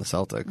halfway around the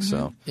Celtics.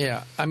 So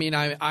Yeah, I mean,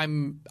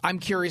 I'm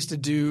curious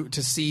to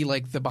see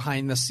like the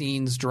behind the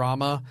scenes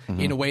drama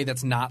in a way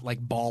that's not like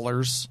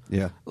Ballers.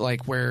 Yeah.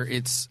 like where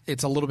it's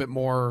a little bit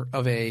more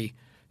of a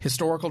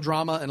historical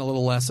drama and a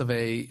little less of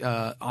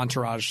a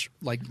entourage,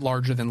 like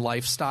larger than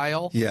life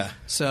style. Yeah.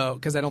 So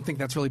because I don't think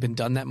that's really been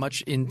done that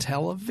much in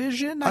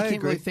television. I can't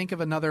agree. really think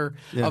of another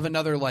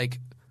like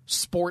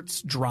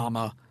sports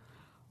drama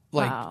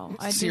like Wow,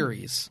 I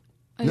series.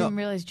 I didn't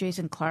realize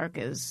Jason Clarke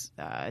is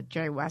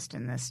Jerry West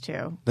in this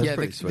too. that's yeah,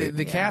 pretty sweet.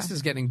 the cast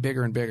is getting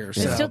bigger and bigger. It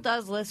So. still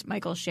does list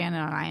Michael Shannon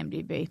on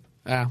IMDb.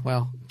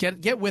 Well,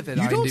 get with it,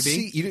 You IMDb. don't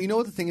see, you know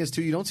what the thing is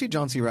too. You don't see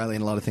John C. Reilly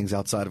in a lot of things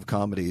outside of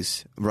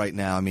comedies right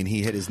now. I mean,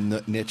 he hit his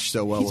niche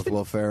so well with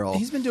Will Ferrell.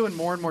 He's been doing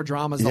more and more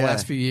dramas the Yeah.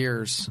 last few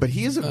years. But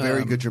he is a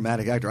very good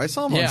dramatic actor. I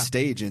saw him Yeah. on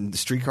stage in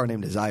Streetcar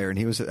Named Desire, and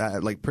he was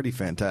like pretty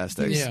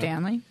fantastic. Yeah.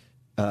 Stanley.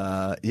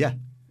 Yeah.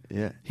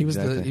 He was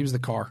exactly. the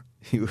car.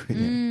 He was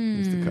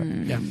the car.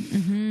 Yeah,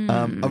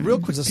 A real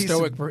quick it was a piece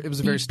stoic. of- It was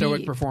a very stoic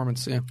Beep.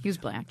 performance. Yeah. He was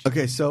Blanche.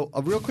 Okay, so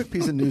a real quick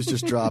piece of news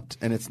just dropped,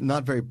 and it's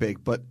not very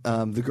big, but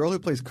the girl who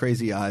plays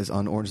Crazy Eyes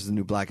on Orange is the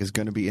New Black is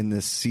going to be in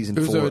this season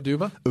 4. Uzo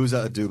Aduba?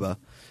 Uzo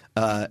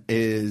Aduba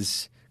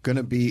is going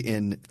to be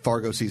in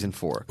Fargo season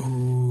 4.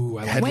 Ooh,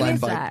 I like Headlined When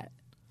is by- that?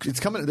 It's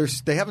coming.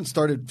 They haven't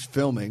started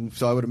filming,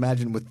 so I would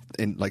imagine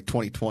in like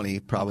 2020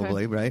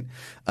 probably, right?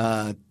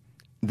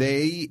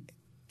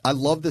 I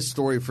love this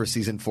story for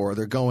season 4.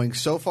 They're going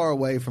so far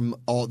away from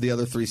all the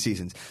other 3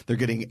 seasons. They're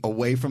getting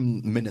away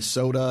from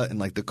Minnesota and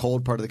like the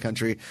cold part of the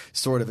country,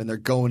 sort of, and they're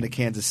going to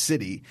Kansas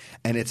City.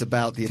 And it's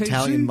about the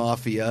Italian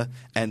mafia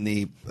and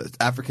the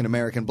African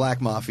American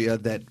black mafia,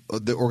 that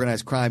the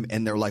organized crime,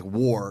 and their like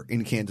war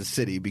in Kansas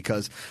City,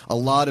 because a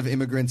lot of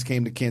immigrants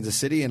came to Kansas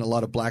City and a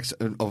lot of blacks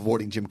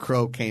avoiding Jim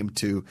Crow came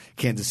to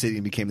Kansas City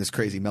and became this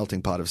crazy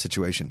melting pot of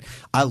situation.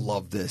 I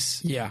love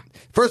this. Yeah.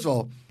 First of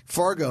all,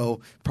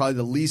 Fargo, probably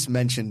the least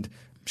mentioned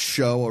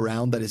show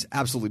around, that is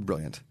absolutely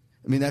brilliant.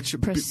 I mean, that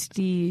should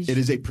Prestige It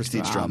is a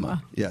prestige drama.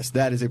 drama. Yes,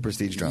 that is a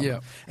prestige drama. Yeah.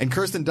 And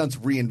Kirsten Dunst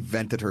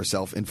reinvented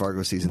herself in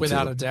Fargo season 2.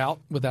 Without a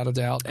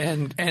doubt,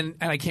 and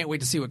I can't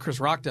wait to see what Chris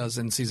Rock does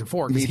in season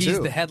 4, Me because he's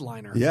too. the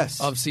headliner Yes.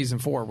 of season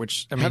 4.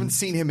 Which I I mean, haven't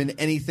seen him in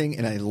anything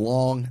in a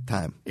long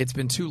time. it's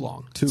been too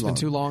long. Too It's long.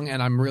 been too long,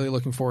 and I'm really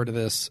looking forward to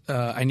this.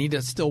 I need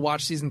to still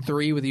watch season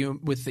 3 with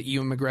the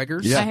Ewan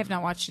McGregors. Yeah. I have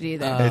not watched it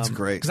either. It's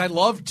great. because I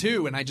love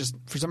 2, and I just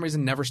for some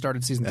reason never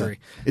started season 3.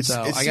 It's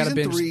So season I got to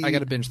binge. 3 I got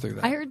to binge through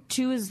that. I heard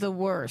 2 is the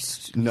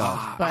worst. No.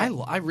 But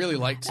I really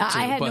liked 2. I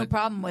had but no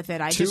problem with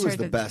it. I 2 just heard is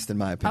the that- best in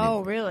my opinion.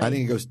 Oh, really? I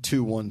think it goes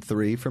 2, 1,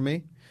 3 for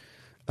me.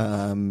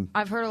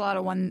 I've heard a lot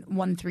of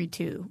 1, 3,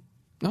 2.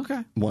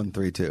 Okay. 1,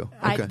 3, 2.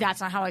 Okay.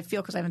 That's not how I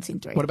feel because I haven't seen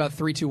 3. What about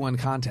 3, 2, 1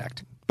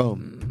 Contact?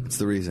 Boom. It's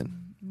the reason.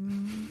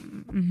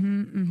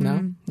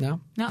 No.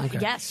 No, Okay.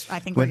 yes, I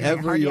think we're getting a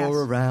Whenever hard you're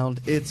yes.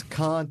 around, it's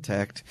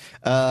contact.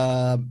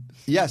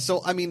 Yeah,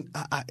 so I mean,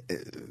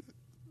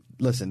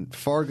 listen,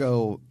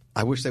 Fargo,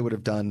 I wish they would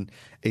have done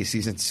a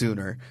season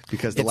sooner,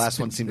 because the last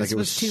one seemed like this it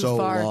was was too so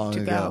far long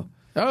to ago.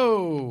 go.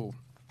 Oh,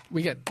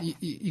 we get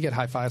you get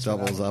high fives. for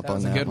Doubles that. up That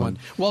was on a that good one.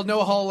 Well,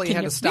 Noah Hawley Can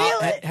had you to stop,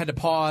 feel it? had to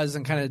pause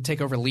and kind of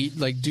take over do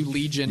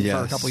Legion for a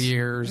Yes. couple of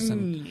years,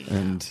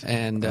 And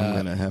and I'm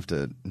going to have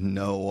to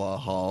Noah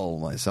Hall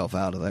myself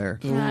out of there.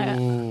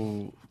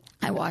 ooh,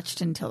 I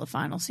watched until the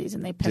final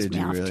season. They pissed Did me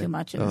you off really? too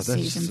much in Oh, the that's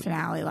season just-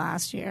 finale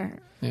last year.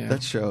 yeah.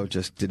 That show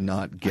just did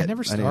not get. I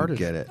never didn't started.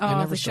 get it. I Oh,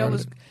 never the show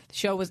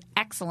started. was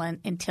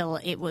excellent until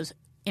it was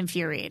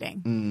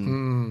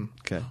infuriating.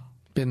 Okay.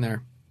 Been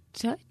there.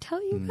 Did I tell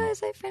you Hmm.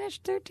 guys I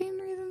finished 13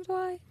 Reasons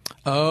Why?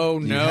 Oh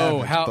You no!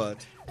 haven't, How?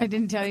 but I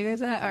didn't tell you guys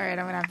that? All right,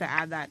 I'm going to have to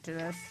add that to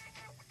this.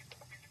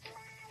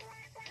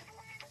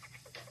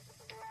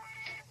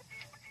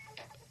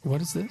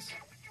 What is this?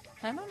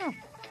 I don't know.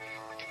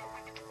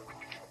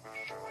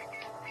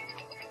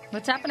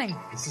 What's happening?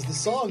 this is the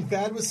song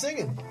Thad was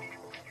singing.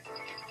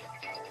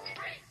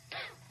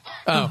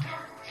 Oh,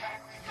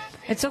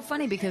 It's so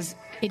funny because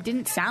it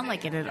didn't sound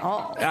like it at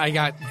all. I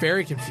got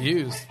very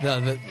confused.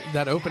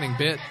 That opening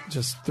bit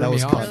just threw That me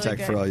was off. contact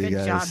Really for all good. you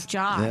Good guys. job,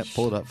 Josh. Yeah,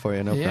 pull it up for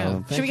you. No Yeah.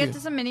 problem. Thank Should we you. get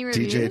to some mini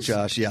reviews? DJ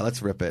Josh. Yeah,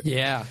 let's rip it.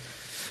 Yeah.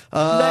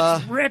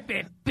 Let's rip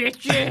it,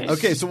 bitches.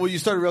 Okay, so you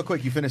started real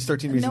quick. You finished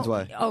 13 Reasons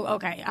Why. Oh,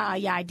 okay.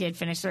 Yeah, I did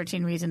finish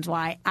 13 Reasons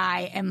Why.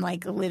 I am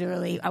like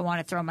literally, I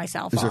want to throw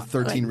myself Is there off.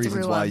 13 like,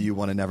 reasons through why a- you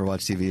want to never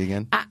watch TV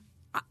again?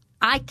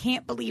 I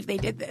can't believe they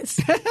did this.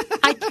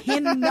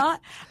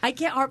 I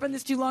can't harp on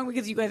this too long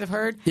because you guys have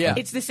heard. Yeah.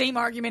 It's the same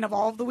argument of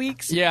all of the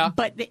weeks. Yeah.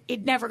 But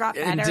it never got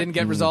better. And didn't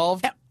get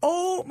resolved.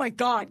 Oh my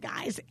God,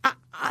 guys.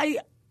 I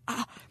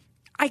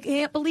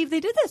can't believe they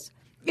did this.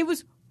 It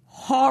was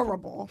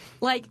horrible.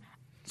 Like,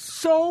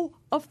 so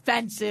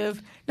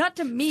offensive. Not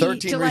to me.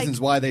 13 to reasons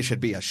like, why they should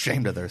be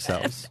ashamed of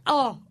themselves.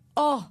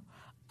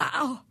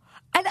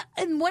 And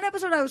in one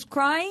episode, I was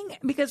crying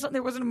because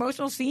there was an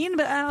emotional scene,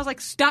 but I was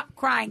like, stop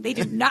crying. They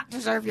do not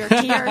deserve your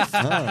tears.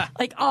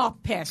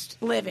 Pissed.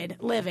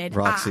 Livid.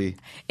 Roxy.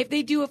 If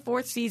they do a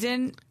fourth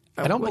season...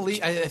 I don't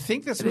believe... I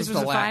think this was the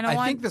final one?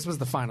 I think this was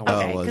the final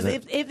Okay, one.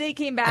 because if they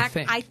came back,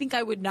 I think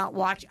I would not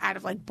watch out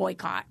of,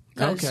 boycott.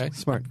 Okay.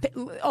 Smart.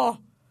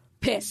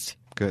 Pissed.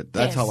 Good.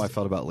 That's Pissed. how I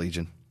felt about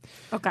Legion.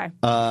 Okay.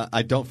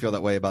 I don't feel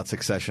that way about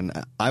Succession.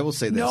 I will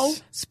say this. No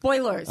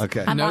spoilers.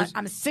 Okay.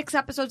 I'm 6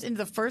 episodes into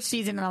the first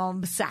season, and I'm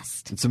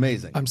obsessed. It's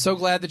amazing. I'm so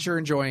glad that you're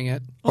enjoying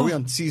it. Are we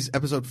on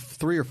episode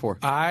 3 or 4?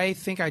 I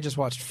think I just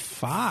watched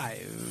 5.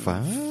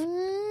 5?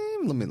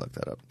 Let me look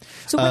that up.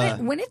 So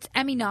when it's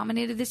Emmy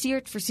nominated this year,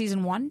 it's for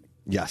season 1?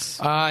 Yes.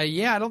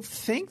 Yeah, I don't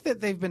think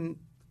that they've been...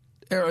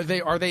 Are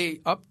they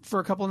up for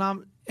a couple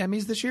of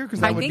Emmys this year? Because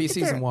that would be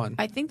season 1.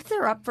 I think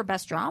they're up for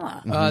Best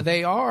Drama.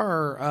 They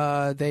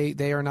are.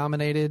 They are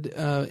nominated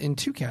in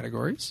 2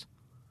 categories.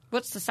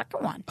 What's the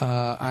second one?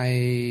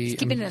 Just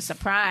keeping it a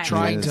surprise.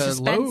 Trying to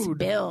Suspense load.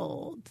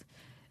 Build.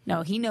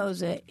 No, he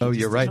knows it. Oh,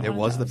 you're right. It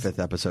was the 5th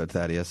episode,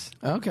 Thaddeus.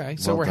 Okay,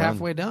 so Well we're done.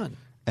 halfway done.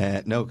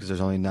 No, because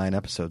there's only 9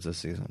 episodes this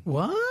season.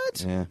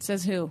 What? Yeah.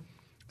 Says who?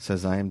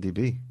 Says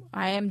IMDb.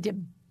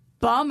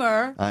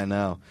 Bummer. I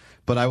know.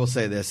 But I will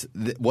say this.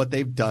 What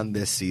they've done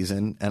this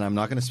season, and I'm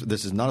not going to...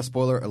 This is not a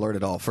spoiler alert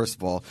at all. First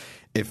of all,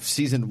 if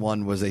season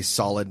 1 was a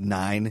solid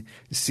 9,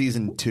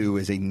 season 2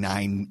 is a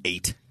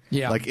 9-8.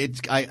 Yeah.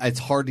 It's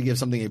hard to give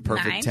something a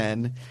perfect 9?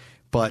 10,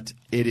 but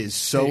it is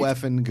so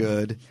effing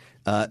good.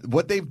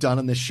 What they've done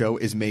on this show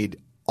is made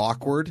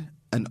awkward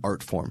an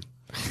art form.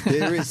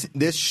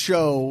 This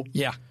show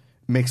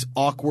makes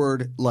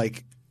awkward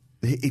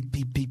he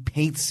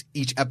paints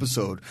each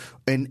episode,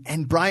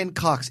 and Brian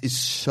Cox is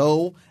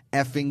so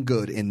effing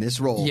good in this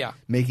role,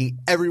 making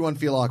everyone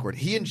feel awkward.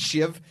 He and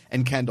Shiv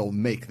and Kendall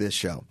make this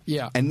show,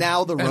 and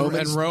now the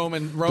Roman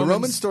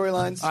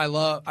storylines. I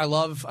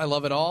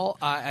love it all.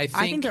 I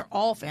think they're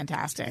all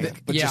fantastic.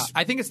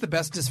 I think it's the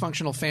best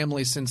dysfunctional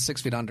family since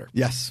 6 Feet Under.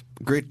 Yes,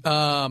 great.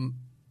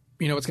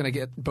 You know what's going to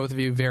get both of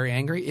you very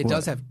angry? It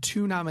does have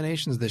 2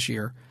 nominations this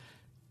year.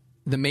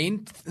 The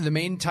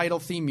main title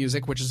theme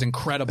music, which is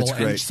incredible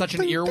and such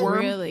an earworm.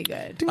 Really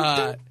good.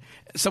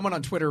 Someone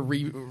on Twitter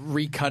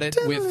recut it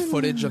with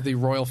footage of the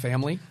royal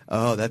family.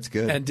 Oh, that's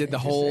good. And did the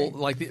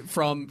whole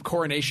from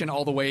coronation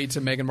all the way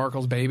to Meghan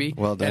Markle's baby.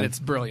 Well done. And it's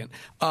brilliant.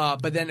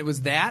 But then it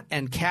was that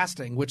and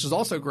casting, which is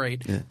also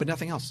great, but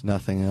nothing else.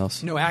 Nothing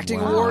else. No acting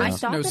I awards.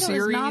 thought No that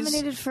series. it was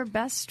nominated for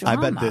Best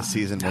Drama. I bet this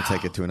season will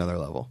take it to another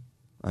level.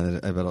 I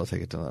bet it'll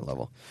take it to another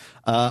level.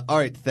 All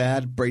right,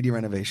 Thad, Brady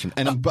renovation,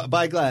 and I'm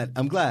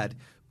glad.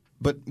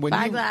 But when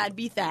glad,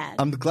 be Thad.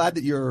 I'm glad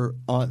that you're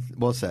on.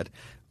 Well said.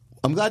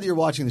 I'm glad that you're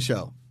watching the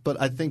show,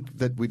 but I think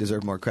that we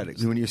deserve more credit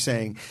when you're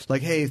saying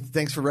 "Hey,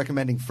 thanks for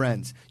recommending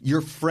Friends."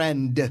 Your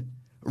friend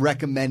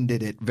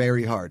recommended it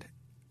very hard.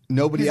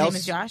 Nobody else.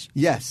 His name is Josh?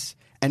 Yes.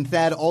 And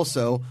Thad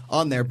also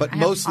on there, but I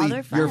have mostly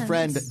other your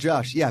friends. friend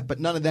Josh. Yeah, but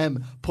none of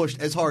them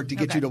pushed as hard to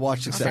get you to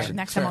watch Succession.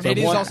 Next time I'll It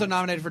go is watch also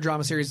nominated for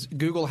drama series.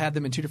 Google had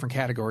them in 2 different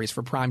categories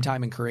for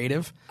primetime and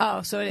creative.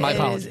 Oh, so My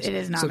apologies. it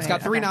is nominated. So it's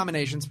got 3 Okay.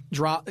 nominations: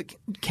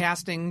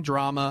 casting,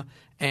 drama,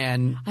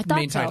 and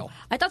main title.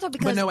 I thought so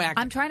because but no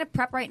acting. I'm trying to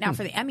prep right now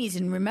for the Emmys,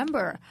 and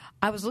remember,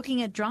 I was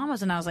looking at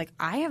dramas, and I was like,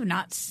 I have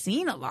not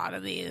seen a lot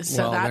of these,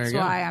 so Well, there that's you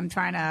go. why I'm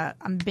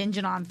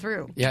binging on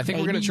through. Yeah, I think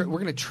we're Baby.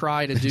 gonna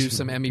try to do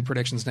some Emmy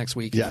predictions next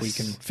week Yes. if we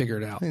can figure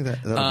it out. I think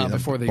that'll be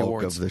before the bulk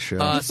awards of the show.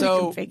 We can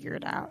So figure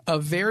it out. a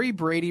very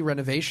Brady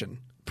renovation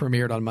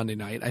premiered on Monday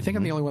night. I think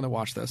I'm the only one that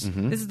watched this.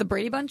 This is the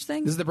Brady Bunch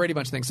thing. This is the Brady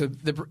Bunch thing. So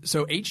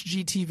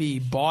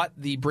HGTV bought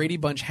the Brady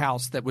Bunch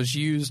house that was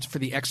used for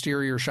the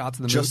exterior shots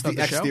of the Just of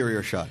the show.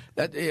 exterior shot.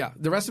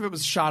 The rest of it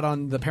was shot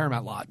on the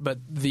Paramount lot, but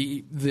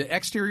the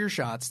exterior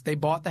shots, they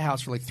bought the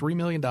house for like $3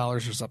 million or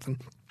something.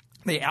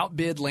 They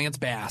outbid Lance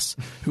Bass,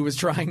 who was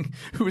trying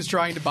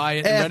to buy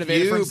it and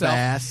renovate it for himself.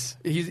 Bass.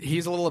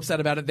 He's a little upset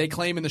about it. They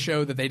claim in the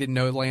show that they didn't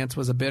know Lance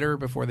was a bidder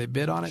before they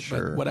bid on it,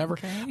 but whatever.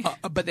 Okay.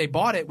 But they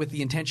bought it with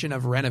the intention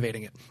of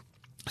renovating it.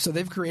 So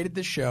they've created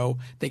this show.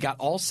 They got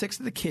all 6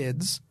 of the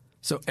kids,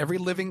 so every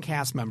living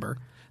cast member.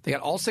 They got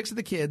all 6 of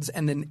the kids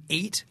and then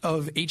 8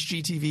 of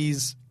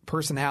HGTV's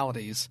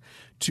personalities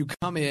to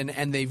come in,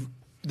 and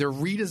they're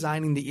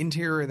redesigning the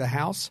interior of the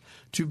house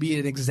to be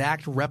an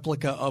exact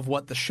replica of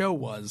what the show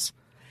was.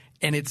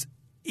 And it's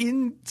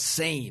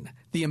insane,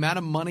 the amount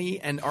of money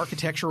and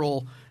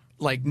architectural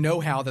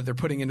know-how that they're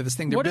putting into this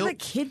thing. What are the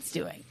kids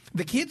doing?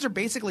 The kids are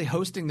basically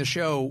hosting the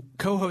show,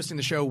 co-hosting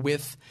the show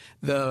with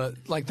the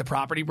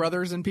Property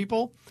Brothers and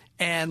people,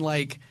 and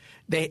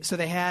they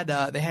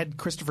had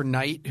Christopher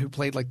Knight, who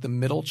played the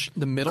middle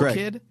Greg.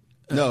 kid.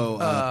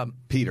 No,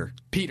 Peter.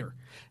 Peter.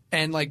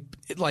 And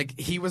like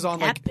he was on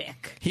like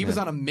Epic. he was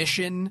on a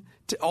mission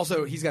to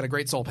also he's got a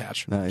great soul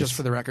patch Nice. just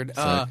for the record.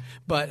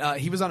 But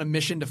he was on a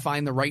mission to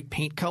find the right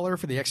paint color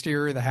for the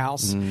exterior of the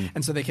house,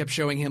 and so they kept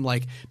showing him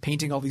like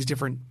painting all these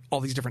different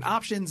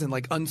options and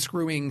like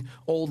unscrewing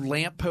old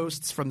lamp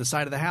posts from the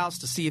side of the house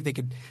to see if they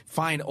could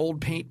find old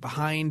paint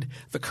behind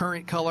the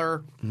current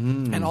color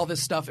and all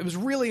this stuff. It was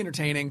really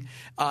entertaining.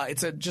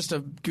 It's just a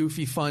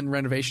goofy, fun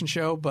renovation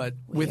show, but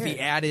with the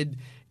added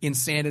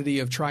insanity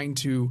of trying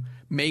to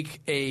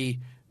make a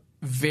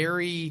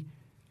very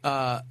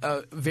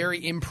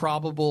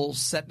improbable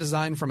set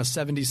design from a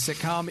 70s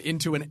sitcom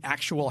into an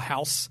actual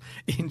house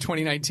in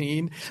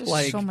 2019.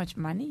 Like so much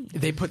money.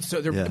 They put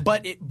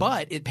but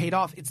it paid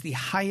off. It's the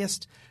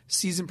highest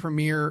series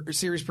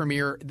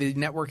premiere the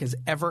network has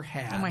ever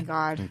had. Oh my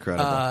God.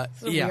 Incredible.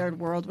 It's a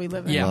weird world we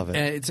live in. Yeah, Love it.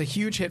 and it's a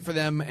huge hit for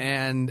them,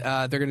 and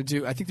they're going to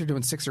do. I think they're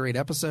doing 6 or 8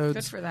 episodes.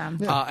 Good for them.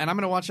 And I'm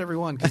going to watch every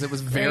one because it was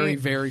very,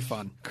 very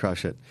fun.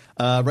 Crush it.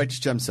 Righteous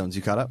Gemstones,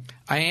 you caught up?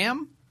 I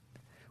am.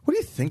 What do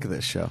you think of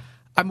this show?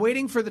 I'm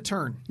waiting for the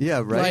turn.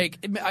 Yeah, right.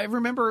 Like I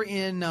remember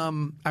in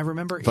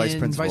Vice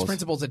Principals. Vice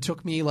Principals, it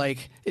took me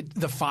like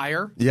the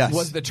fire. Yes,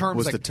 was the turn.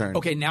 was like, the turn.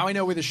 Okay, now I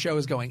know where the show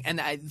is going,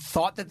 and I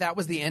thought that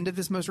was the end of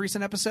this most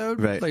recent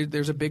episode. Right. Like,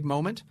 there's a big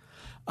moment,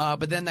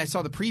 but then I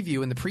saw the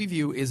preview, and the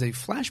preview is a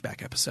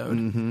flashback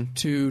episode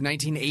to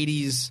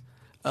 1980s.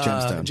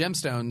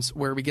 Gemstones,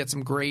 where we get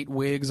some great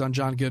wigs on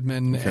John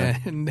Goodman. Okay.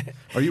 And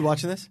Are you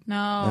watching this?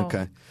 No.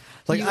 Okay.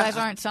 You guys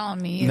aren't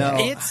selling me either. No.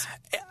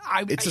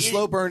 it's a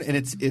slow burn, and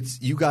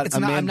it's you got. It's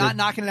not, I'm not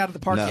knocking it out of the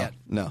park yet.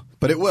 No,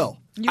 but it will.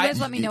 You guys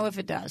let me know if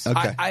it does.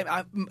 Okay.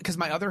 Because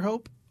my other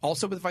hope,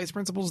 also with Vice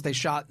Principals, they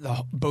shot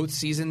both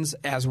seasons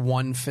as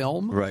one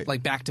film, right?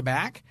 Like back to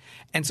back,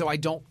 and so I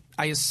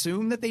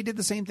assume that they did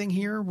the same thing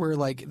here, where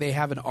like they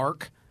have an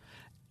arc.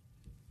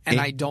 And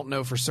I don't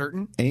know for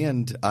certain.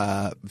 And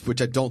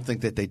which I don't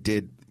think that they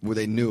did, where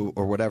they knew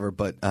or whatever.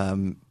 But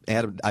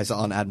I saw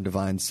on Adam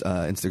Devine's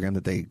Instagram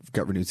that they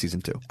got renewed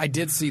season 2. I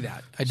did see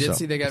that. I did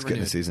see they got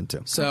renewed season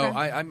 2. So okay.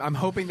 I'm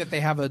hoping that they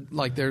have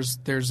there's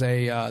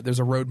a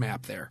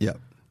roadmap there. Yeah.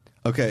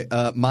 Okay.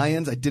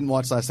 Mayans. I didn't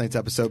watch last night's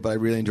episode, but I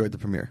really enjoyed the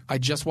premiere. I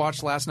just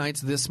watched last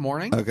night's this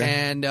morning. Okay.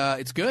 And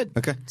it's good.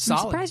 Okay. Solid.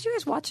 I'm surprised you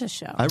guys watch this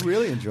show. I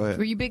really enjoy it.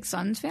 Were you big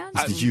Suns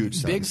fans?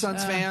 Huge Big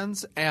Suns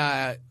fans.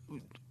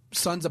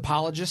 Suns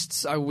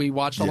apologists. We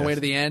watched all the way to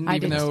the end, I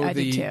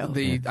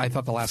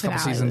thought the last couple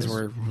seasons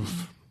were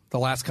the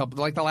last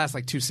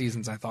 2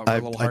 seasons. I thought were a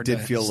little hard. I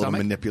did feel a little stomach.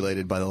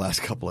 manipulated by the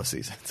last couple of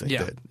seasons. I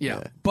did.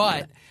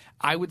 But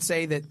I would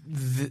say that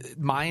the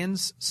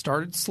Mayans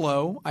started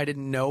slow. I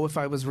didn't know if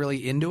I was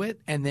really into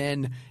it, and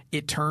then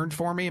it turned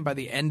for me. And by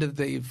the end of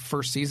the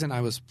first season,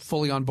 I was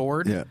fully on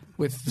board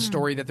with the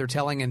story that they're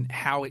telling and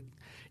how it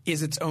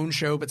is its own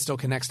show, but still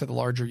connects to the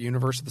larger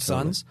universe of the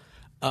Suns.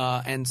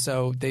 And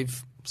so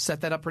they've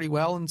set that up pretty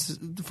well in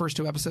the first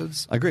 2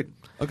 episodes. Agreed.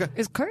 Okay.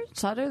 Is Kurt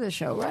Sutter the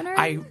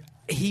showrunner?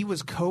 He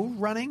was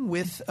co-running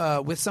with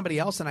somebody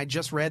else, and I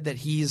just read that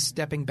he's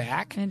stepping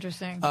back.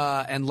 Interesting.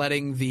 And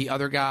letting the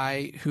other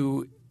guy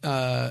who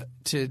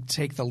to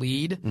take the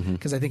lead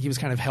because I think he was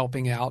kind of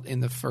helping out in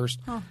the first.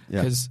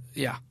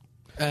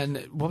 And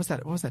what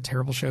was that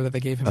terrible show that they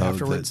gave him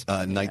afterwards?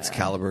 The Knight's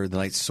Caliber, the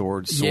Knight's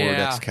Sword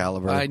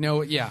Excalibur. I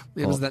know. Yeah,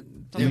 it was that.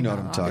 You know what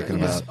I'm talking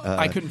about.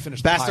 I couldn't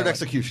finish Bastard the pilot.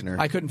 Executioner.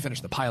 I couldn't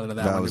finish the pilot of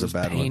that one. That was it a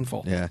bad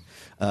painful. one.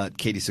 Yeah.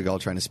 Katie Seagal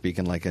trying to speak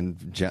in like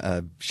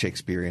a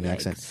Shakespearean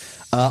accent.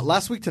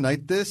 Last week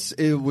tonight,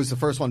 it was the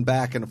first one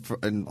back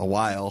in a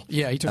while.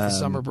 Yeah, he took the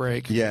summer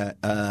break.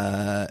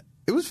 Yeah.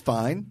 It was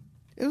fine.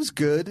 It was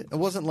good. It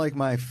wasn't like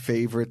my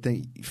favorite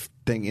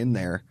thing in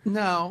there.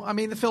 No, I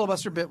mean the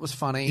filibuster bit was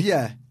funny.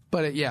 Yeah.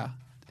 But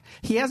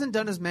he hasn't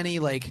done as many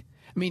like.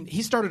 I mean,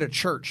 he started a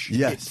church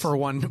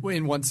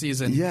in one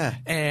season. Yeah.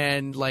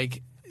 And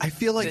I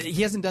feel like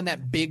he hasn't done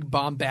that big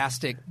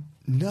bombastic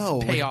I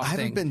payoff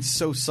haven't been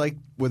so psyched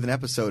with an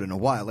episode in a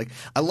while. Like,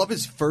 I love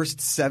his first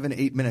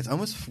 7-8 minutes. I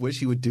almost wish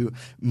he would do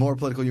more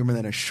political humor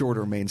than a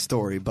shorter main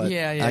story. But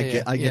I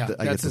get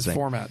that's his thing.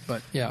 format.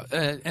 But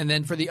and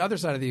then for the other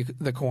side of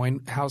the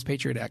coin, how's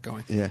Patriot Act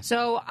going? Yeah.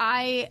 So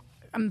I'm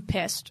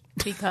pissed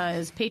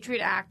because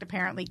Patriot Act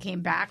apparently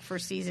came back for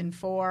season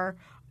 4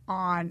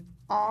 on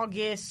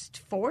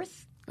August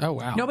 4th. Oh,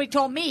 wow. Nobody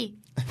told me.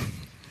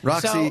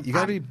 Roxy, you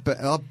got to be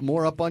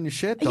more up on your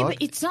shit, dog. Yeah, but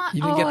it's not.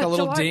 You didn't get the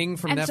little ding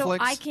from Netflix? So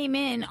I came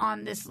in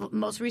on this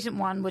most recent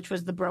one, which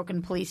was the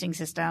broken policing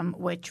system,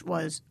 which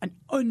was an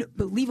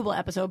unbelievable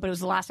episode, but it was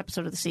the last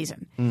episode of the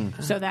season.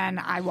 So then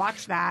I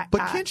watched that.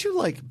 But can't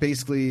you,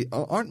 basically,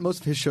 aren't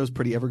most of his shows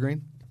pretty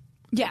evergreen?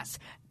 Yes,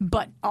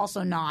 but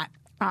also not.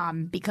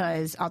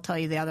 Because I'll tell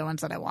you the other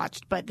ones that I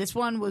watched. But this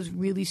one was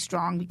really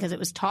strong because it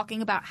was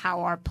talking about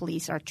how our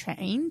police are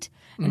trained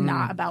and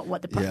not about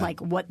what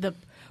the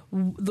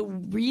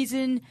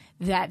reason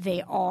that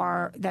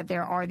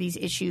there are these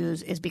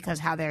issues is because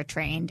how they're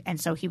trained.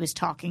 And so he was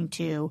talking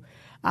to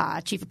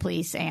chief of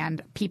police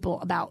and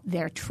people about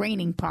their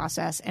training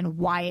process and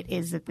why it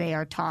is that they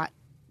are taught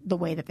the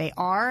way that they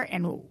are.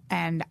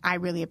 And I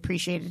really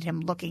appreciated him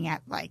looking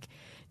at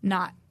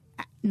not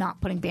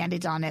not putting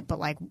Band-Aids on it, but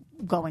like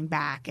going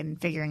back and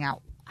figuring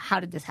out how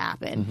did this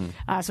happen.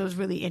 So it was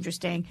really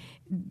interesting.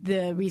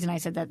 The reason I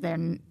said that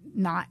they're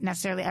not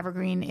necessarily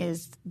evergreen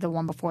is the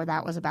one before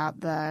that was about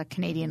the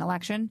Canadian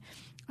election.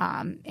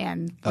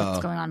 And what's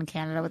going on in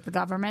Canada with the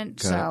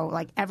government. So,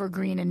 like,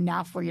 evergreen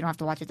enough where you don't have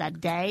to watch it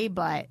that day,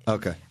 but...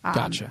 Okay.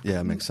 Gotcha. Yeah,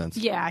 it makes sense.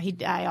 Yeah,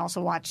 I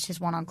also watched his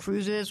one on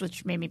cruises,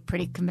 which made me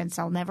pretty convinced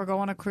I'll never go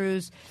on a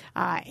cruise.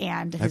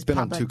 And his I've been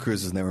on 2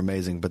 cruises and they were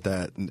amazing, but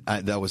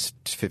that was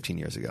 15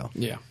 years ago.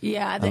 Yeah.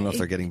 Yeah. I don't know if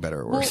they're getting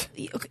better or worse.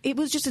 Well, it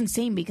was just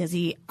insane because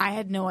I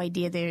had no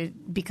idea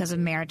because of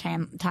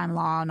maritime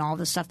law and all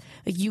this stuff,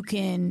 like you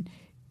can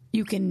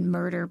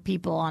murder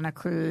people on a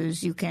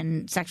cruise. You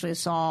can sexually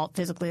assault,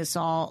 physically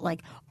assault,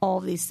 like all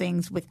of these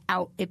things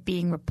without it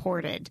being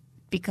reported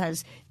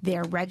because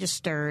they're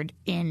registered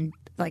in,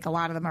 like a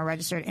lot of them are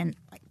registered in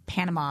like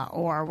Panama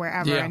or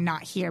wherever and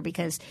not here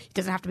because it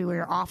doesn't have to be where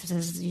your office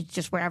is. It's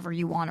just wherever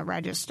you want to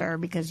register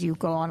because you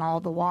go on all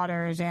the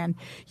waters and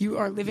you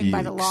are living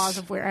by the laws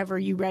of wherever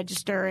you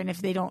register. And if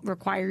they don't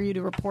require you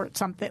to report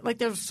something, like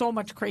there's so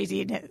much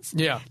craziness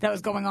that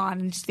was going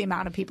on, and just the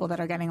amount of people that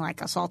are getting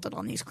like assaulted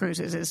on these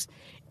cruises is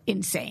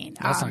insane.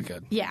 That's not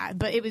good. Yeah,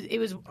 but it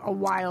was a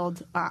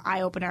wild eye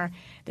opener.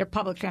 Their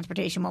public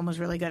transportation one was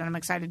really good, and I'm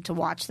excited to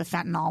watch the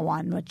fentanyl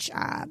one, which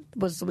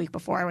was the week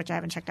before, which I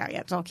haven't checked out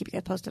yet. So I'll keep you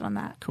guys posted on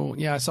that. Cool.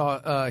 Yeah, I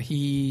saw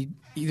he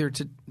either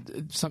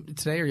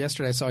today or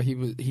yesterday. I saw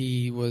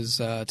he was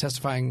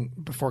testifying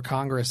before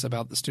Congress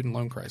about the student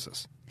loan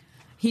crisis.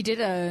 He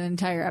did an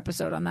entire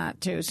episode on that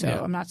too, so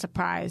I'm not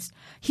surprised.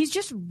 He's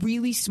just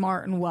really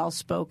smart and well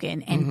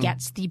spoken, and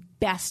gets the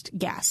best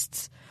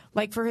guests.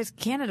 Like for his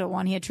Canada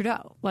one, he had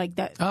Trudeau. Like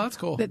that. Oh, that's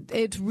cool.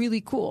 It's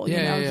really cool.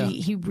 Yeah, you know,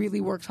 he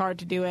really works hard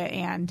to do it,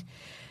 and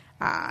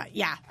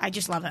I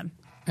just love him.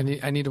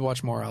 I need to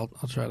watch more. I'll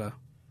try to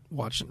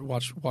watch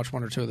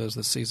 1 or 2 of those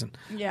this season.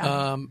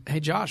 Yeah. Hey,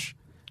 Josh,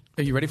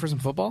 are you ready for some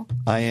football?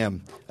 I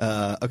am.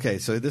 Okay,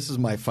 so this is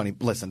my funny.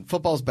 Listen,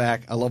 football's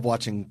back. I love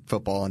watching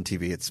football on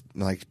TV. It's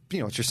like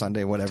it's your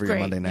Sunday, whatever, your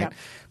Monday night. Yep.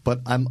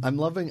 But I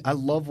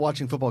love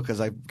watching football because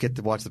I get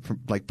to watch the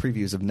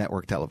previews of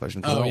network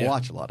television because I don't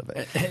watch a lot of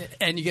it.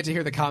 And you get to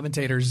hear the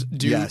commentators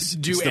do it's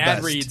the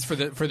ad best. reads for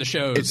the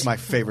shows. It's my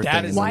favorite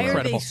thing. Is Why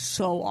incredible. are they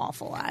so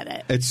awful at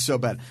it? It's so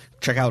bad.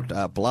 Check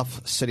out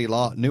Bluff City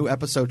Law. New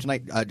episode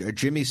tonight.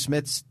 Jimmy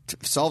Smits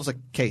solves a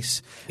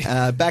case.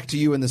 Back to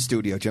you in the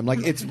studio, Jim.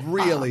 Like, it's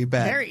really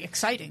bad. Very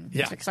exciting.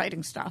 Yeah. It's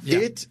exciting stuff.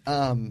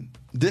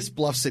 This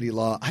Bluff City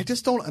Law, I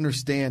just don't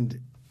understand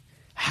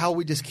how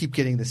we just keep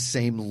getting the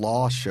same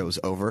law shows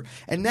over.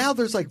 And now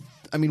there's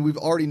we've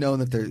already known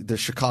that the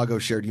Chicago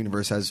Shared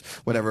Universe has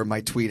whatever. My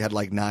tweet had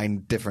like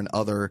 9 different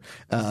other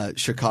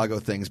Chicago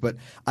things. But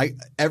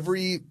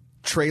every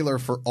trailer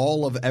for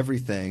all of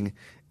everything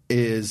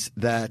is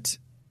that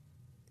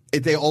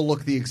they all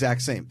look the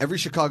exact same. Every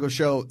Chicago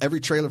show, every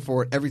trailer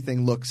for it,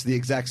 everything looks the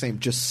exact same.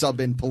 Just sub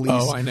in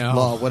police,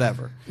 law,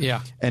 whatever.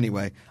 Yeah.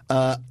 Anyway,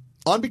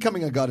 On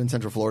Becoming a God in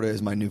Central Florida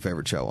is my new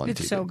favorite show on TV.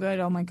 It's so good.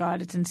 Oh my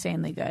God, it's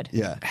insanely good.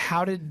 Yeah.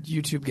 How did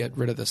YouTube get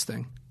rid of this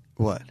thing?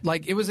 What?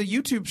 Like, it was a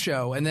YouTube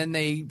show, and then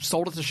they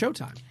sold it to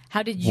Showtime.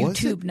 How did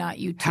YouTube not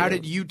YouTube? How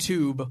did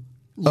YouTube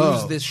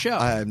lose this show?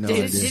 I have no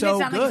Did idea. it so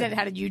sound like good. you said,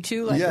 how did you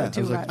two? Like, Yeah, the two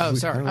I was like, guys? Oh,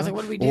 sorry. I was like,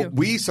 what do we do? Well,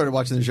 we started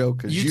watching the show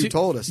because you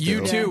told us to.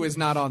 U2 is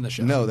not on the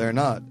show. No, they're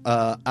not.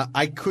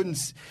 I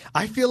couldn't.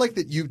 I feel like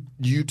that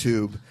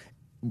YouTube.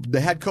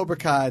 They had Cobra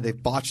Kai. They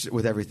botched it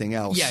with everything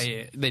else.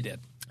 Yeah, they did.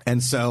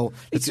 And so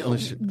it's the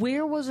only.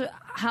 Where was it?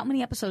 How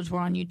many episodes were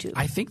on YouTube?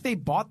 I think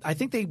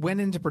they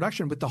went into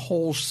production with the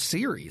whole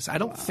series. I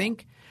don't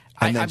think.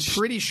 And then I'm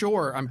pretty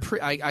sure.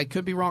 I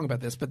could be wrong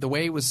about this, but the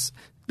way it was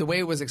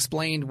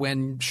explained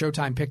when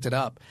Showtime picked it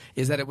up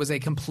is that it was a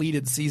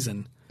completed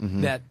season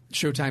that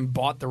Showtime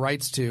bought the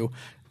rights to,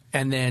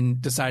 and then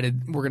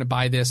decided we're going to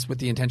buy this with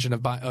the intention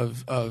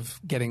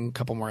of getting a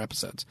couple more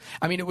episodes.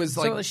 I mean, it was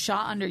like so it was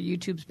shot under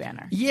YouTube's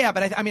banner. Yeah,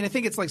 but I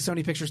think it's like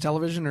Sony Pictures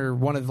Television or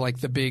one of like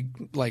the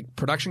big like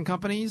production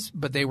companies,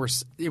 but it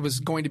was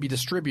going to be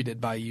distributed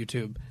by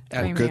YouTube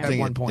at, Good at thing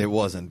one point. it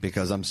wasn't,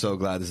 because I'm so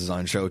glad this is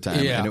on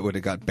Showtime, Yeah. and it would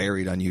have got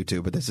buried on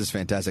YouTube. But this is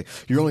fantastic.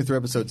 You're only 3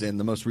 episodes in.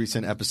 The most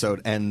recent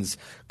episode ends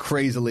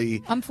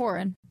crazily. I'm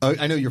foreign.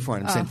 I know you're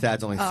foreign. I'm saying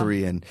Thad's only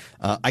 3, and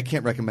I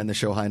can't recommend the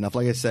show high enough.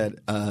 Like I said,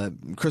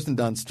 Kirsten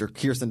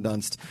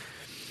Dunst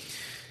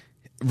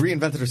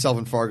reinvented herself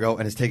in Fargo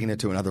and is taking it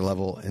to another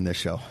level in this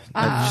show.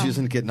 She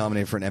doesn't get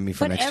nominated for an Emmy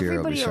for But next year.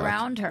 everybody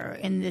around her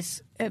in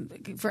this,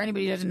 for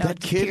anybody who doesn't know, that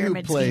it's a kid who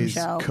pyramid plays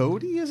scheme show.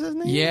 Cody is his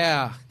name?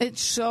 Yeah,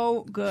 It's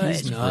so good.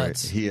 he's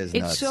nuts. He is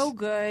It's nuts. so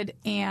good,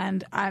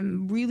 and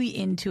I'm really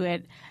into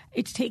it.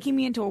 It's taking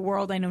me into a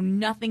world I know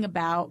nothing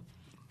about,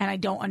 and I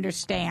don't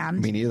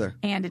understand. Me neither.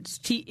 And it's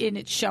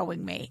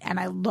showing me, and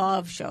I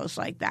love shows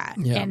like that.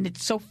 Yeah. And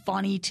it's so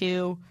funny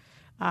too.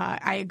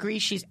 I agree,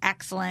 she's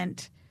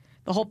excellent.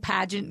 The whole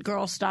pageant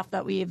girl stuff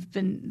that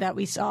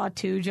we saw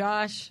too,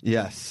 Josh.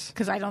 Yes.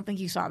 Because I don't think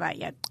you saw that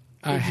yet.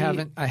 I Did you?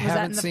 haven't. I Was haven't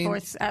that in the seen.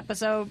 4th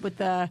episode with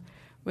the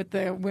with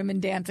the women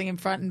dancing in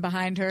front and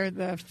behind her,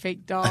 the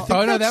fake doll.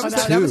 Oh no, that was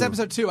two.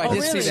 episode 2. I Oh,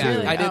 did see really? that.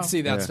 Really? I did Oh.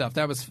 see that stuff.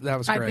 That was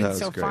I great. think That was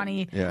so great.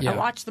 funny. Yeah. I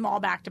watched them all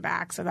back to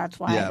back, so that's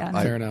why. Yeah,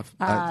 Fair enough.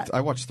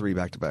 I watched 3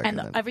 back to back.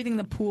 Everything in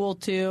the pool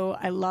too.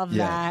 I love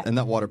that. And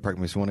that water park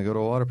makes me want to go to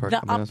a water park. The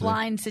to be honest with you.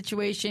 upline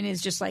situation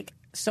is just like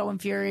so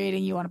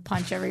infuriating. You want to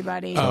punch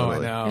everybody. Oh, I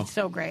know. It's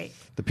so great.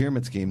 The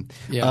pyramid scheme.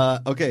 Yeah.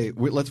 Okay,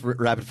 let's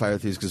rapid fire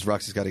these because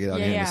Roxy's got to get out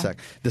of here in a sec.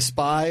 The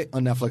Spy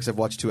on Netflix. I've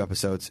watched 2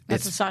 episodes.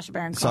 That's the Sacha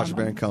Baron Cohen Sacha one.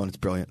 Baron Cohen. It's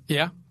brilliant.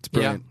 Yeah. It's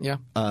brilliant. Yeah.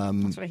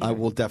 That's what I I hear.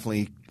 will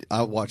definitely.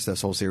 I'll watch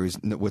this whole series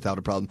without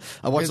a problem.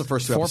 I watched Is the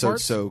first 2 4 episodes,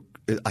 parts? so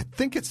I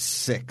think it's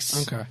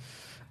 6. Okay.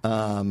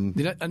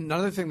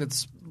 Another thing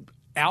that's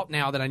out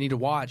now that I need to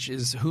watch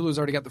is Hulu's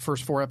already got the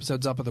first 4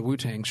 episodes up of the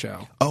Wu-Tang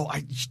show. Oh,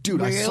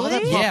 dude, I saw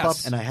that Really? pop up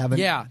and I haven't.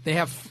 Yeah, they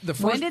have the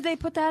first. When did they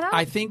put that out?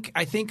 I think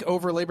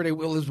over Labor Day.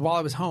 Well, it was while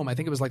I was home. I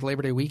think it was like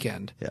Labor Day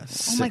weekend. Yeah,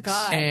 oh my 6.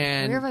 god!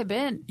 And- Where have I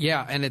been?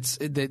 Yeah, and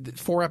the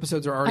 4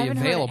 episodes are I already haven't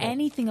available. heard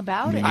anything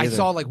about it. I neither.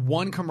 saw like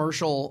one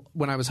commercial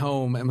when I was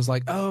home and was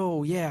like,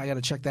 "Oh yeah, I got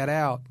to check that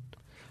out."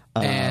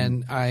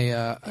 And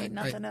Ain't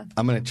nothing to-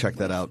 I'm going to check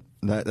that out.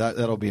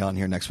 That'll be on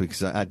here next week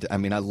because I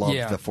mean I love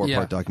Yeah, the 4-part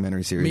yeah.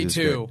 documentary series. Me It's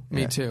too. great.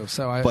 Me Yeah. too.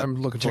 So But I'm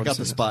looking check forward out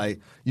to The seeing Spy.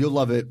 You'll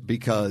love it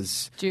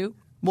because Jew.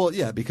 well,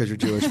 yeah, because you're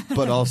Jewish,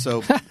 but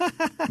also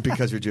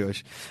because you're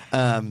Jewish.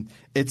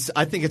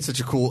 I think it's such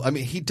a cool. I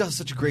mean, he does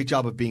such a great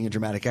job of being a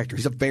dramatic actor.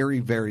 He's a very,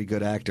 very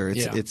good actor.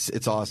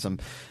 It's awesome.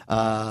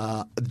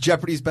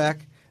 Jeopardy's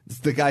back.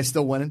 The guy's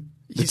still winning.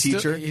 The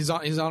teacher. He's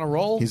on a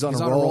roll. He's on a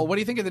roll. What do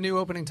you think of the new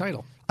opening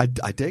title?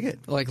 I dig it.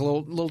 Like a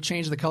little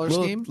change of the color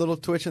scheme. Little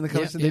twitch in the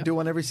colors. They do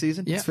one every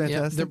season. Yeah, It's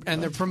fantastic. Yeah.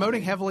 They're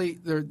promoting heavily.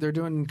 They're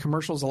doing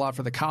commercials a lot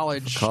for the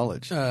college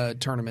tournament. It's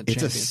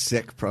champions. a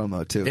sick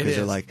promo too It because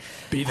they're is. like,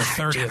 Be the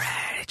 30th.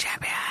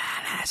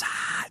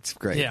 it's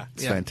great. Yeah,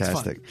 it's yeah, it's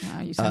fantastic.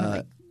 Oh, you sound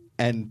like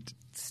And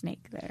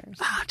Snake there.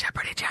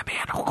 Jeopardy champion.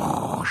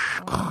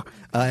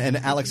 And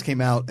Alex came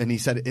out and he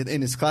said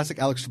in his classic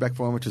Alex Trebek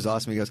form, which was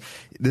awesome. He goes,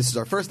 "This is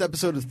our first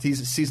episode of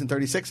season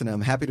 36, and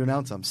I'm happy to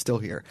announce I'm still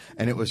here."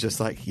 And it was just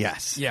like,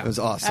 yes, Yeah. it was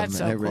awesome. That's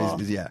so And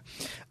everybody's-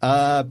 cool.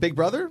 Yeah. Big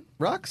Brother,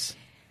 Rox.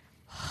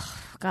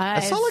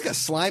 Guys, I saw like a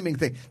sliming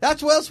thing.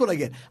 That's what else would I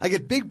get? I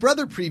get Big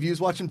Brother previews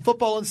watching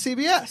football on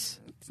CBS.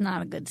 it's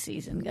not a good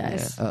season,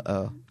 guys.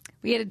 Uh-oh.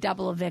 We had a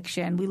double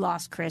eviction. We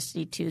lost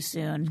Christy too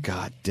soon.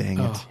 God dang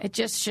it. It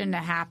just shouldn't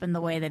have happened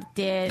the way that it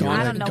did. Gone-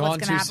 I don't know gone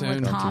what's going to too happen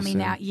soon. with Gone too Tommy soon.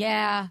 now.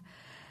 Yeah.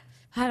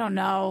 I don't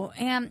know.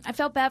 And I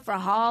felt bad for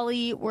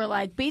Holly. We're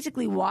like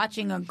basically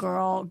watching a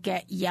girl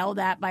get yelled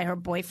at by her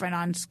boyfriend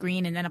on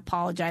screen and then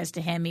apologize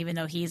to him even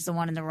though he's the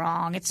one in the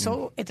wrong. It's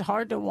it's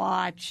hard to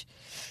watch.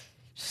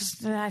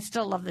 I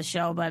still love the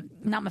show, but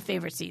not my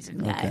favorite season,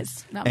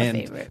 guys. Not my And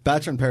favorite.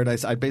 Bachelor in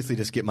Paradise, I basically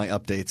just get my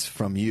updates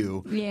from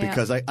you Yeah.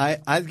 because I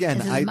again,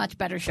 This is a much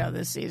better show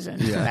this season.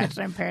 Yeah.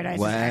 Bachelor in Paradise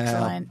Wow. is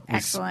excellent. We-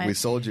 Excellent. we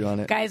sold you on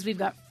it. Guys, we've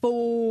got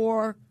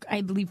 4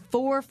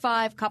 or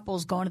 5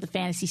 couples going to the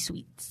fantasy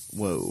suites.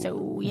 Whoa.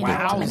 So, I'm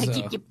going to Wowza.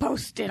 keep you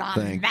posted on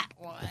Thank- that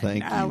one.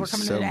 thank you We're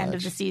coming so to the end of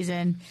much. the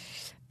season.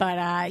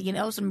 But,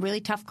 some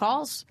really tough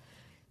calls.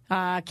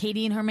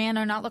 Katie and her man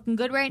are not looking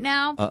good right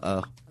now.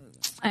 Uh-oh.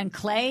 And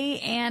Clay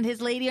and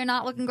his lady are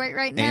not looking great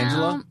right now.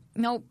 Angela?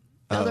 Nope.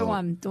 The other Oh.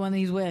 one, the one that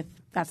he's with.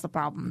 That's the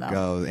problem, though.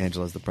 Go,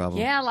 Angela's the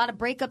problem. Yeah, a lot of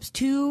breakups,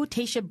 too.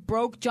 Tasha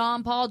broke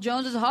John Paul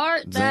Jones's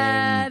heart,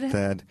 Dad.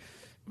 Thad.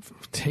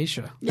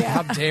 Tasha,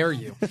 how dare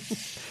you?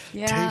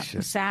 Yeah, Tasha. it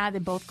was sad. They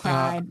both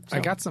cried. I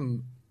got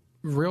some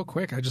real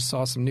quick. I just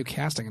saw some new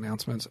casting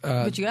announcements.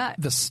 What you got?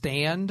 The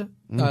Stand,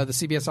 the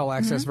CBS All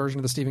Access version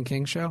of the Stephen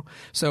King show.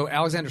 So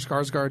Alexander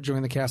Skarsgård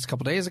joined the cast a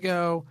couple days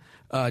ago.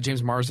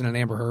 James Marsden and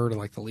Amber Heard are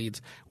like the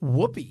leads.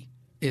 Whoopi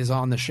is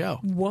on the show.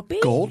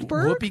 Whoopi?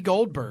 Goldberg? Whoopi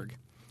Goldberg.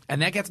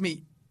 And that gets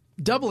me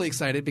doubly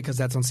excited because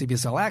that's on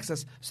CBS All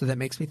Access. So that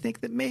makes me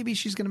think that maybe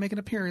she's going to make an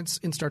appearance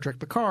in Star Trek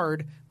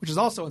Picard, which is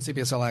also on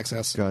CBS All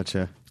Access.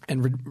 Gotcha.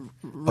 And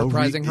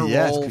reprising her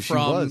yes, role 'cause she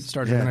from was.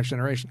 Star Trek: Yeah. The Next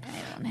Generation.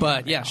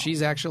 But yeah,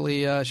 she's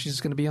actually she's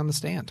going to be on the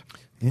Stand.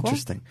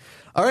 Interesting.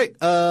 All right.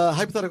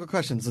 Hypothetical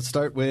questions. Let's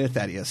start with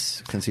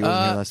Thaddeus, since he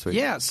wasn't here last week.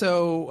 Yeah,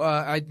 so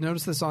I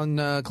noticed this on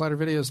Collider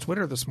Video's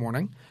Twitter this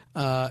morning.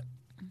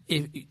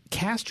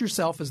 Cast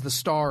yourself as the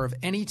star of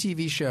any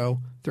TV show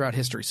throughout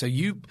history. So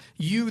you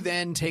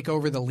then take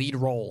over the lead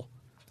role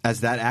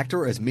As that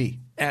actor or as me?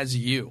 as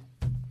you.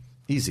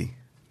 Easy.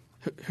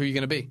 Who are you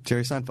going to be?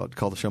 Jerry Seinfeld.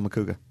 Call the show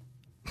Makuga.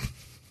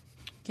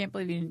 Can't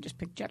believe you didn't just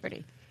pick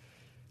Jeopardy.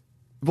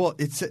 Well,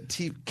 it's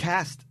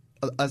cast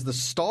as the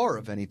star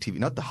of any TV,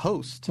 not the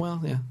host.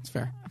 Well, yeah, it's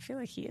fair. I feel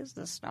like he is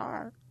the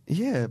star.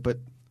 Yeah, but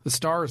The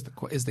star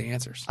is the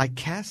answers. I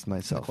cast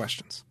myself.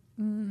 Questions.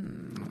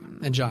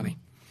 And Johnny.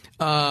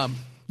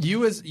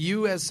 You as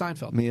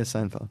Seinfeld. Me as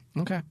Seinfeld.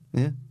 Okay.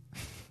 Yeah.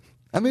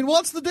 I mean,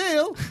 what's the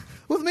deal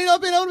with me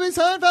not being able to be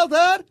Seinfeld,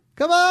 Dad?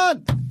 Come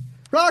on.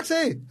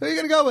 Roxy, who are you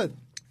going to go with?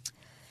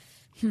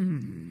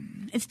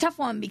 It's a tough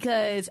one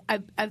because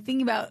I'm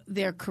thinking about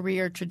their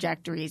career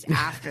trajectories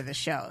after the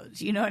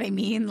shows. You know what I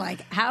mean?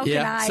 Like, how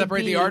can I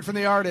separate the art from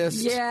the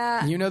artist.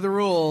 Yeah. You know the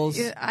rules.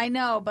 I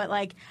know, but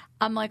like,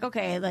 I'm like,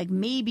 okay, like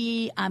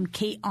maybe I'm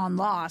Kate on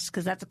Lost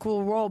because that's a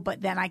cool role,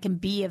 but then I can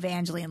be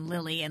Evangeline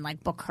Lilly and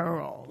like book her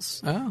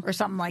roles or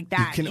something like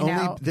that. You can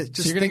know? only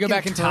So you're going to go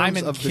back in time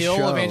and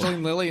kill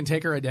Evangeline Lilly and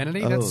take her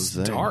identity? That's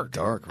dark.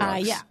 Dark,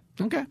 Rox. Yeah.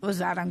 Okay. Was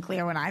that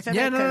unclear when I said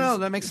Yeah, that? no,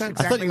 that makes sense.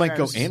 I thought you might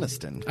go Exactly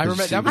Aniston. I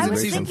remember that was I in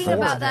was season thinking 4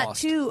 about of that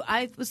Lost. too.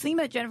 I was thinking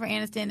about Jennifer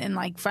Aniston and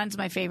like Friends,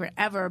 my favorite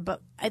ever,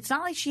 but it's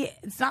not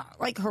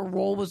like her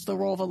role was the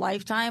role of a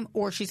lifetime,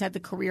 or she's had the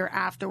career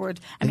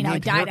afterwards. I mean, I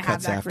would die to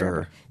have haircuts that after career.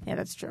 her. Yeah,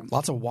 that's true.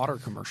 Lots of water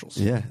commercials.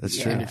 Yeah, that's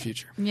true. In your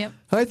future. Yep.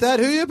 All right, Thad,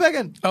 who are you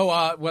picking?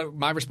 Oh, well,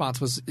 my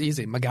response was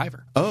easy.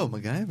 MacGyver. Oh,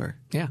 MacGyver.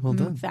 Yeah. Well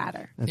done.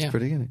 Fatter. That's Yeah.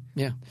 pretty good.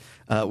 Yeah.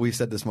 We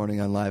said this morning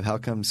on Live, how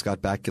come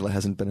Scott Bakula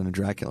hasn't been in a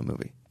Dracula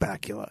movie?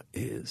 Bakula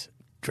is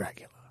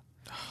Dracula.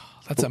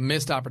 That's a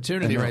missed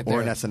opportunity right there.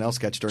 Or an SNL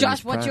sketch during Josh,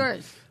 his what's prime.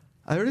 yours?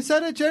 I already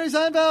said it. Jerry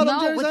Seinfeld. I'm No,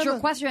 Jerry what's your Seinfeld.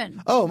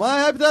 question? Oh, my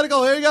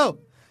hypothetical. Here you go.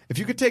 If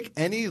you could take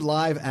any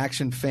live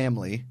action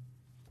family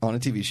on a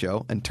TV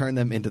show and turn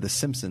them into The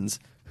Simpsons,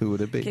 who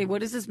would it be? Okay,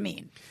 what does this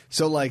mean?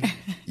 So, like,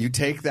 you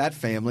take that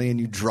family and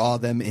you draw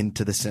them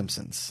into The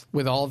Simpsons.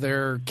 With all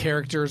their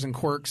characters and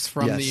quirks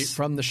from Yes.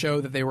 the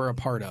show that they were a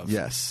part of.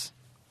 Yes.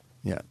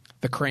 Yeah.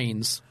 The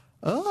Cranes.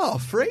 Oh,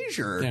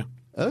 Frasier. Yeah.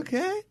 Okay.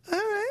 All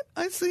right.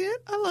 I see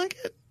it. I like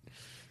it.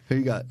 Who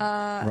you got?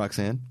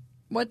 Roxanne?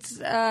 What's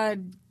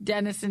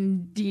Dennis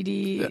and Dee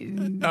Dee?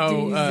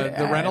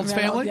 the Reynolds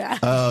family? Yeah.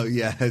 Oh,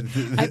 yeah.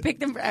 I picked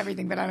them for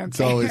everything, but I don't It's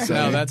care. always No,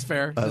 Sunny. that's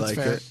fair. I That's like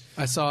fair. it.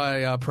 I saw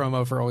a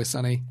promo for Always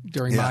Sunny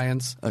during Yeah.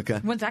 Mayans. Okay.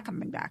 When's that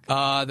coming back?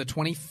 The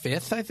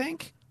 25th, I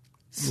think.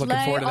 Looking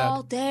Slay forward to that.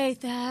 all day,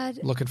 Thad.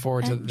 Looking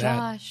forward to and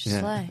that. Josh, Yeah.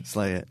 slay.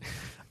 Slay it.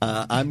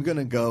 I'm going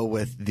to go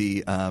with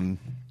the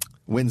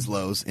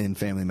Winslows in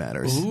Family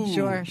Matters.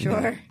 Sure.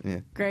 Yeah.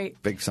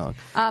 Great. Big song.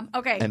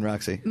 Okay. And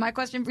Roxy. My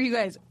question for you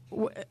guys,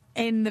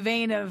 in the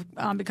vein of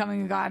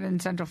becoming a god in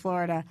Central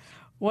Florida,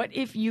 what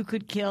if you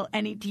could kill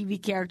any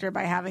TV character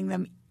by having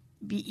them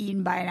be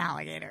eaten by an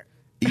alligator?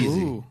 Easy.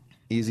 Ooh.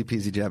 Easy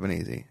peasy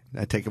Japanesey.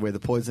 I take away the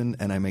poison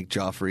and I make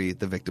Joffrey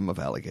the victim of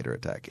alligator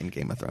attack in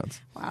Game of Thrones.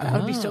 Wow, that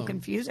would be so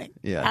confusing.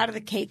 Yeah. Out of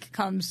the cake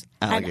comes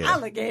Alligator. an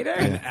alligator.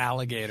 An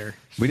alligator.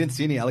 We didn't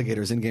see any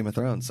alligators in Game of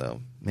Thrones,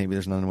 so maybe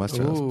there's none in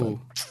Westeros.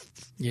 Ooh. But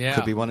Yeah.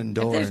 could be one in If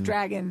Dorne. there's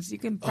dragons, you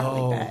can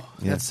probably bet.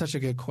 That's such a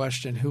good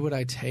question. Who would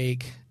I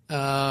take?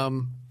 I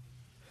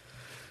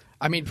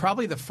mean,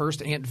 probably the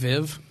first Aunt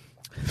Viv.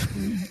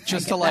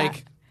 Just to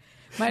like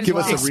Might as Give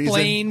us well. a reason.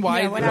 explain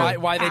why Yeah, without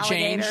why they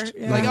alligator, changed.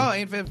 yeah. Like, oh,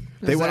 Aunt Viv.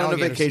 They there's went on a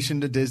alligators.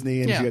 vacation to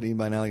Disney and Yeah. she got eaten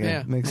by an alligator.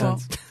 Yeah. Makes Well,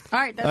 sense. All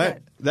right, that's All right,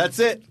 it. that's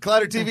it.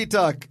 Collider TV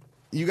Talk.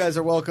 You guys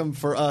are welcome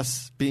for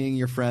us being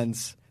your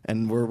friends,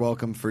 and we're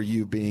welcome for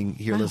you being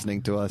here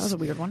listening to us. That was a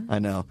weird one. I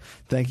know.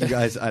 Thank you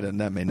guys. That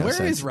made no Where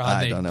sense. is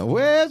Rodney? I don't know.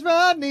 Where's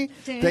Rodney?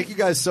 Thank you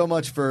guys so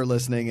much for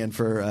listening and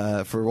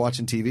for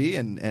watching TV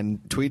and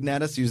tweeting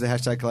at us. Use the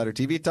hashtag Collider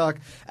TV Talk.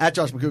 At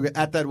Josh McCouga,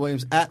 at Thad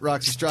Williams, at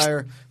Roxy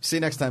Stryer. See you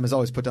next time. As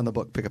always, put down the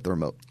book, pick up the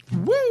remote.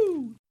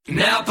 Woo!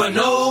 Napa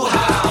Know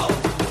How.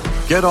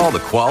 Get all the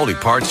quality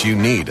parts you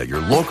need at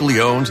your locally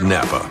owned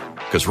Napa.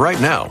 Because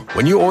right now,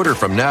 when you order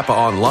from Napa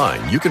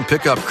online, you can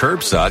pick up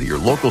curbside at your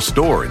local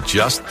store in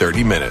just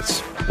 30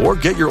 minutes. Or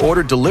get your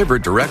order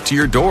delivered direct to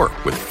your door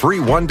with free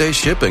one-day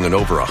shipping on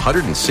over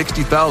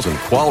 160,000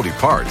 quality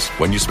parts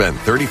when you spend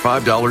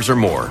 $35 or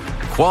more.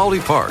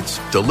 Quality parts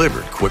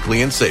delivered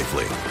quickly and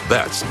safely.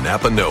 That's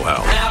Napa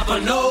Know-How. Napa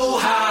Know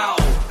How.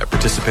 At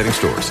participating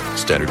stores,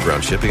 standard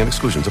ground shipping and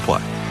exclusions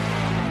apply.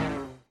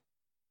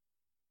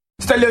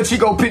 It's that little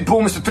Chico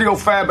Pitbull, Mr.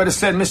 305, better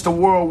said Mr.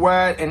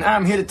 Worldwide, and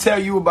I'm here to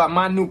tell you about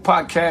my new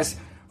podcast,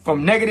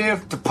 From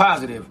Negative to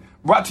Positive,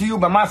 brought to you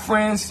by my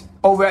friends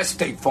over at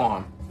State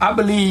Farm. I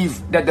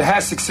believe that to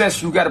have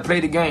success, you got to play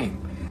the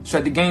game, so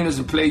that the game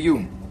doesn't play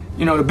you.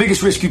 You know, the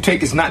biggest risk you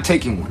take is not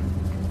taking one.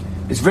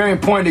 It's very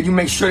important that you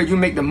make sure that you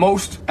make the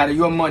most out of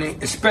your money,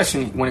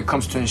 especially when it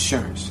comes to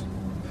insurance.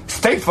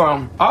 State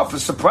Farm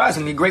offers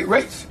surprisingly great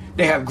rates.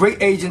 They have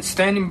great agents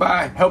standing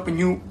by helping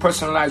you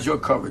personalize your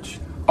coverage.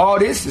 All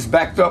this is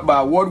backed up by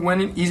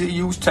award-winning,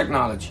 easy-to-use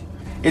technology.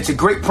 It's a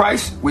great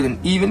price with an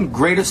even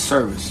greater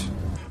service.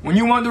 When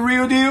you want the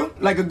real deal,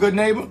 like a good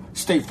neighbor,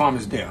 State Farm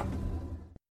is there.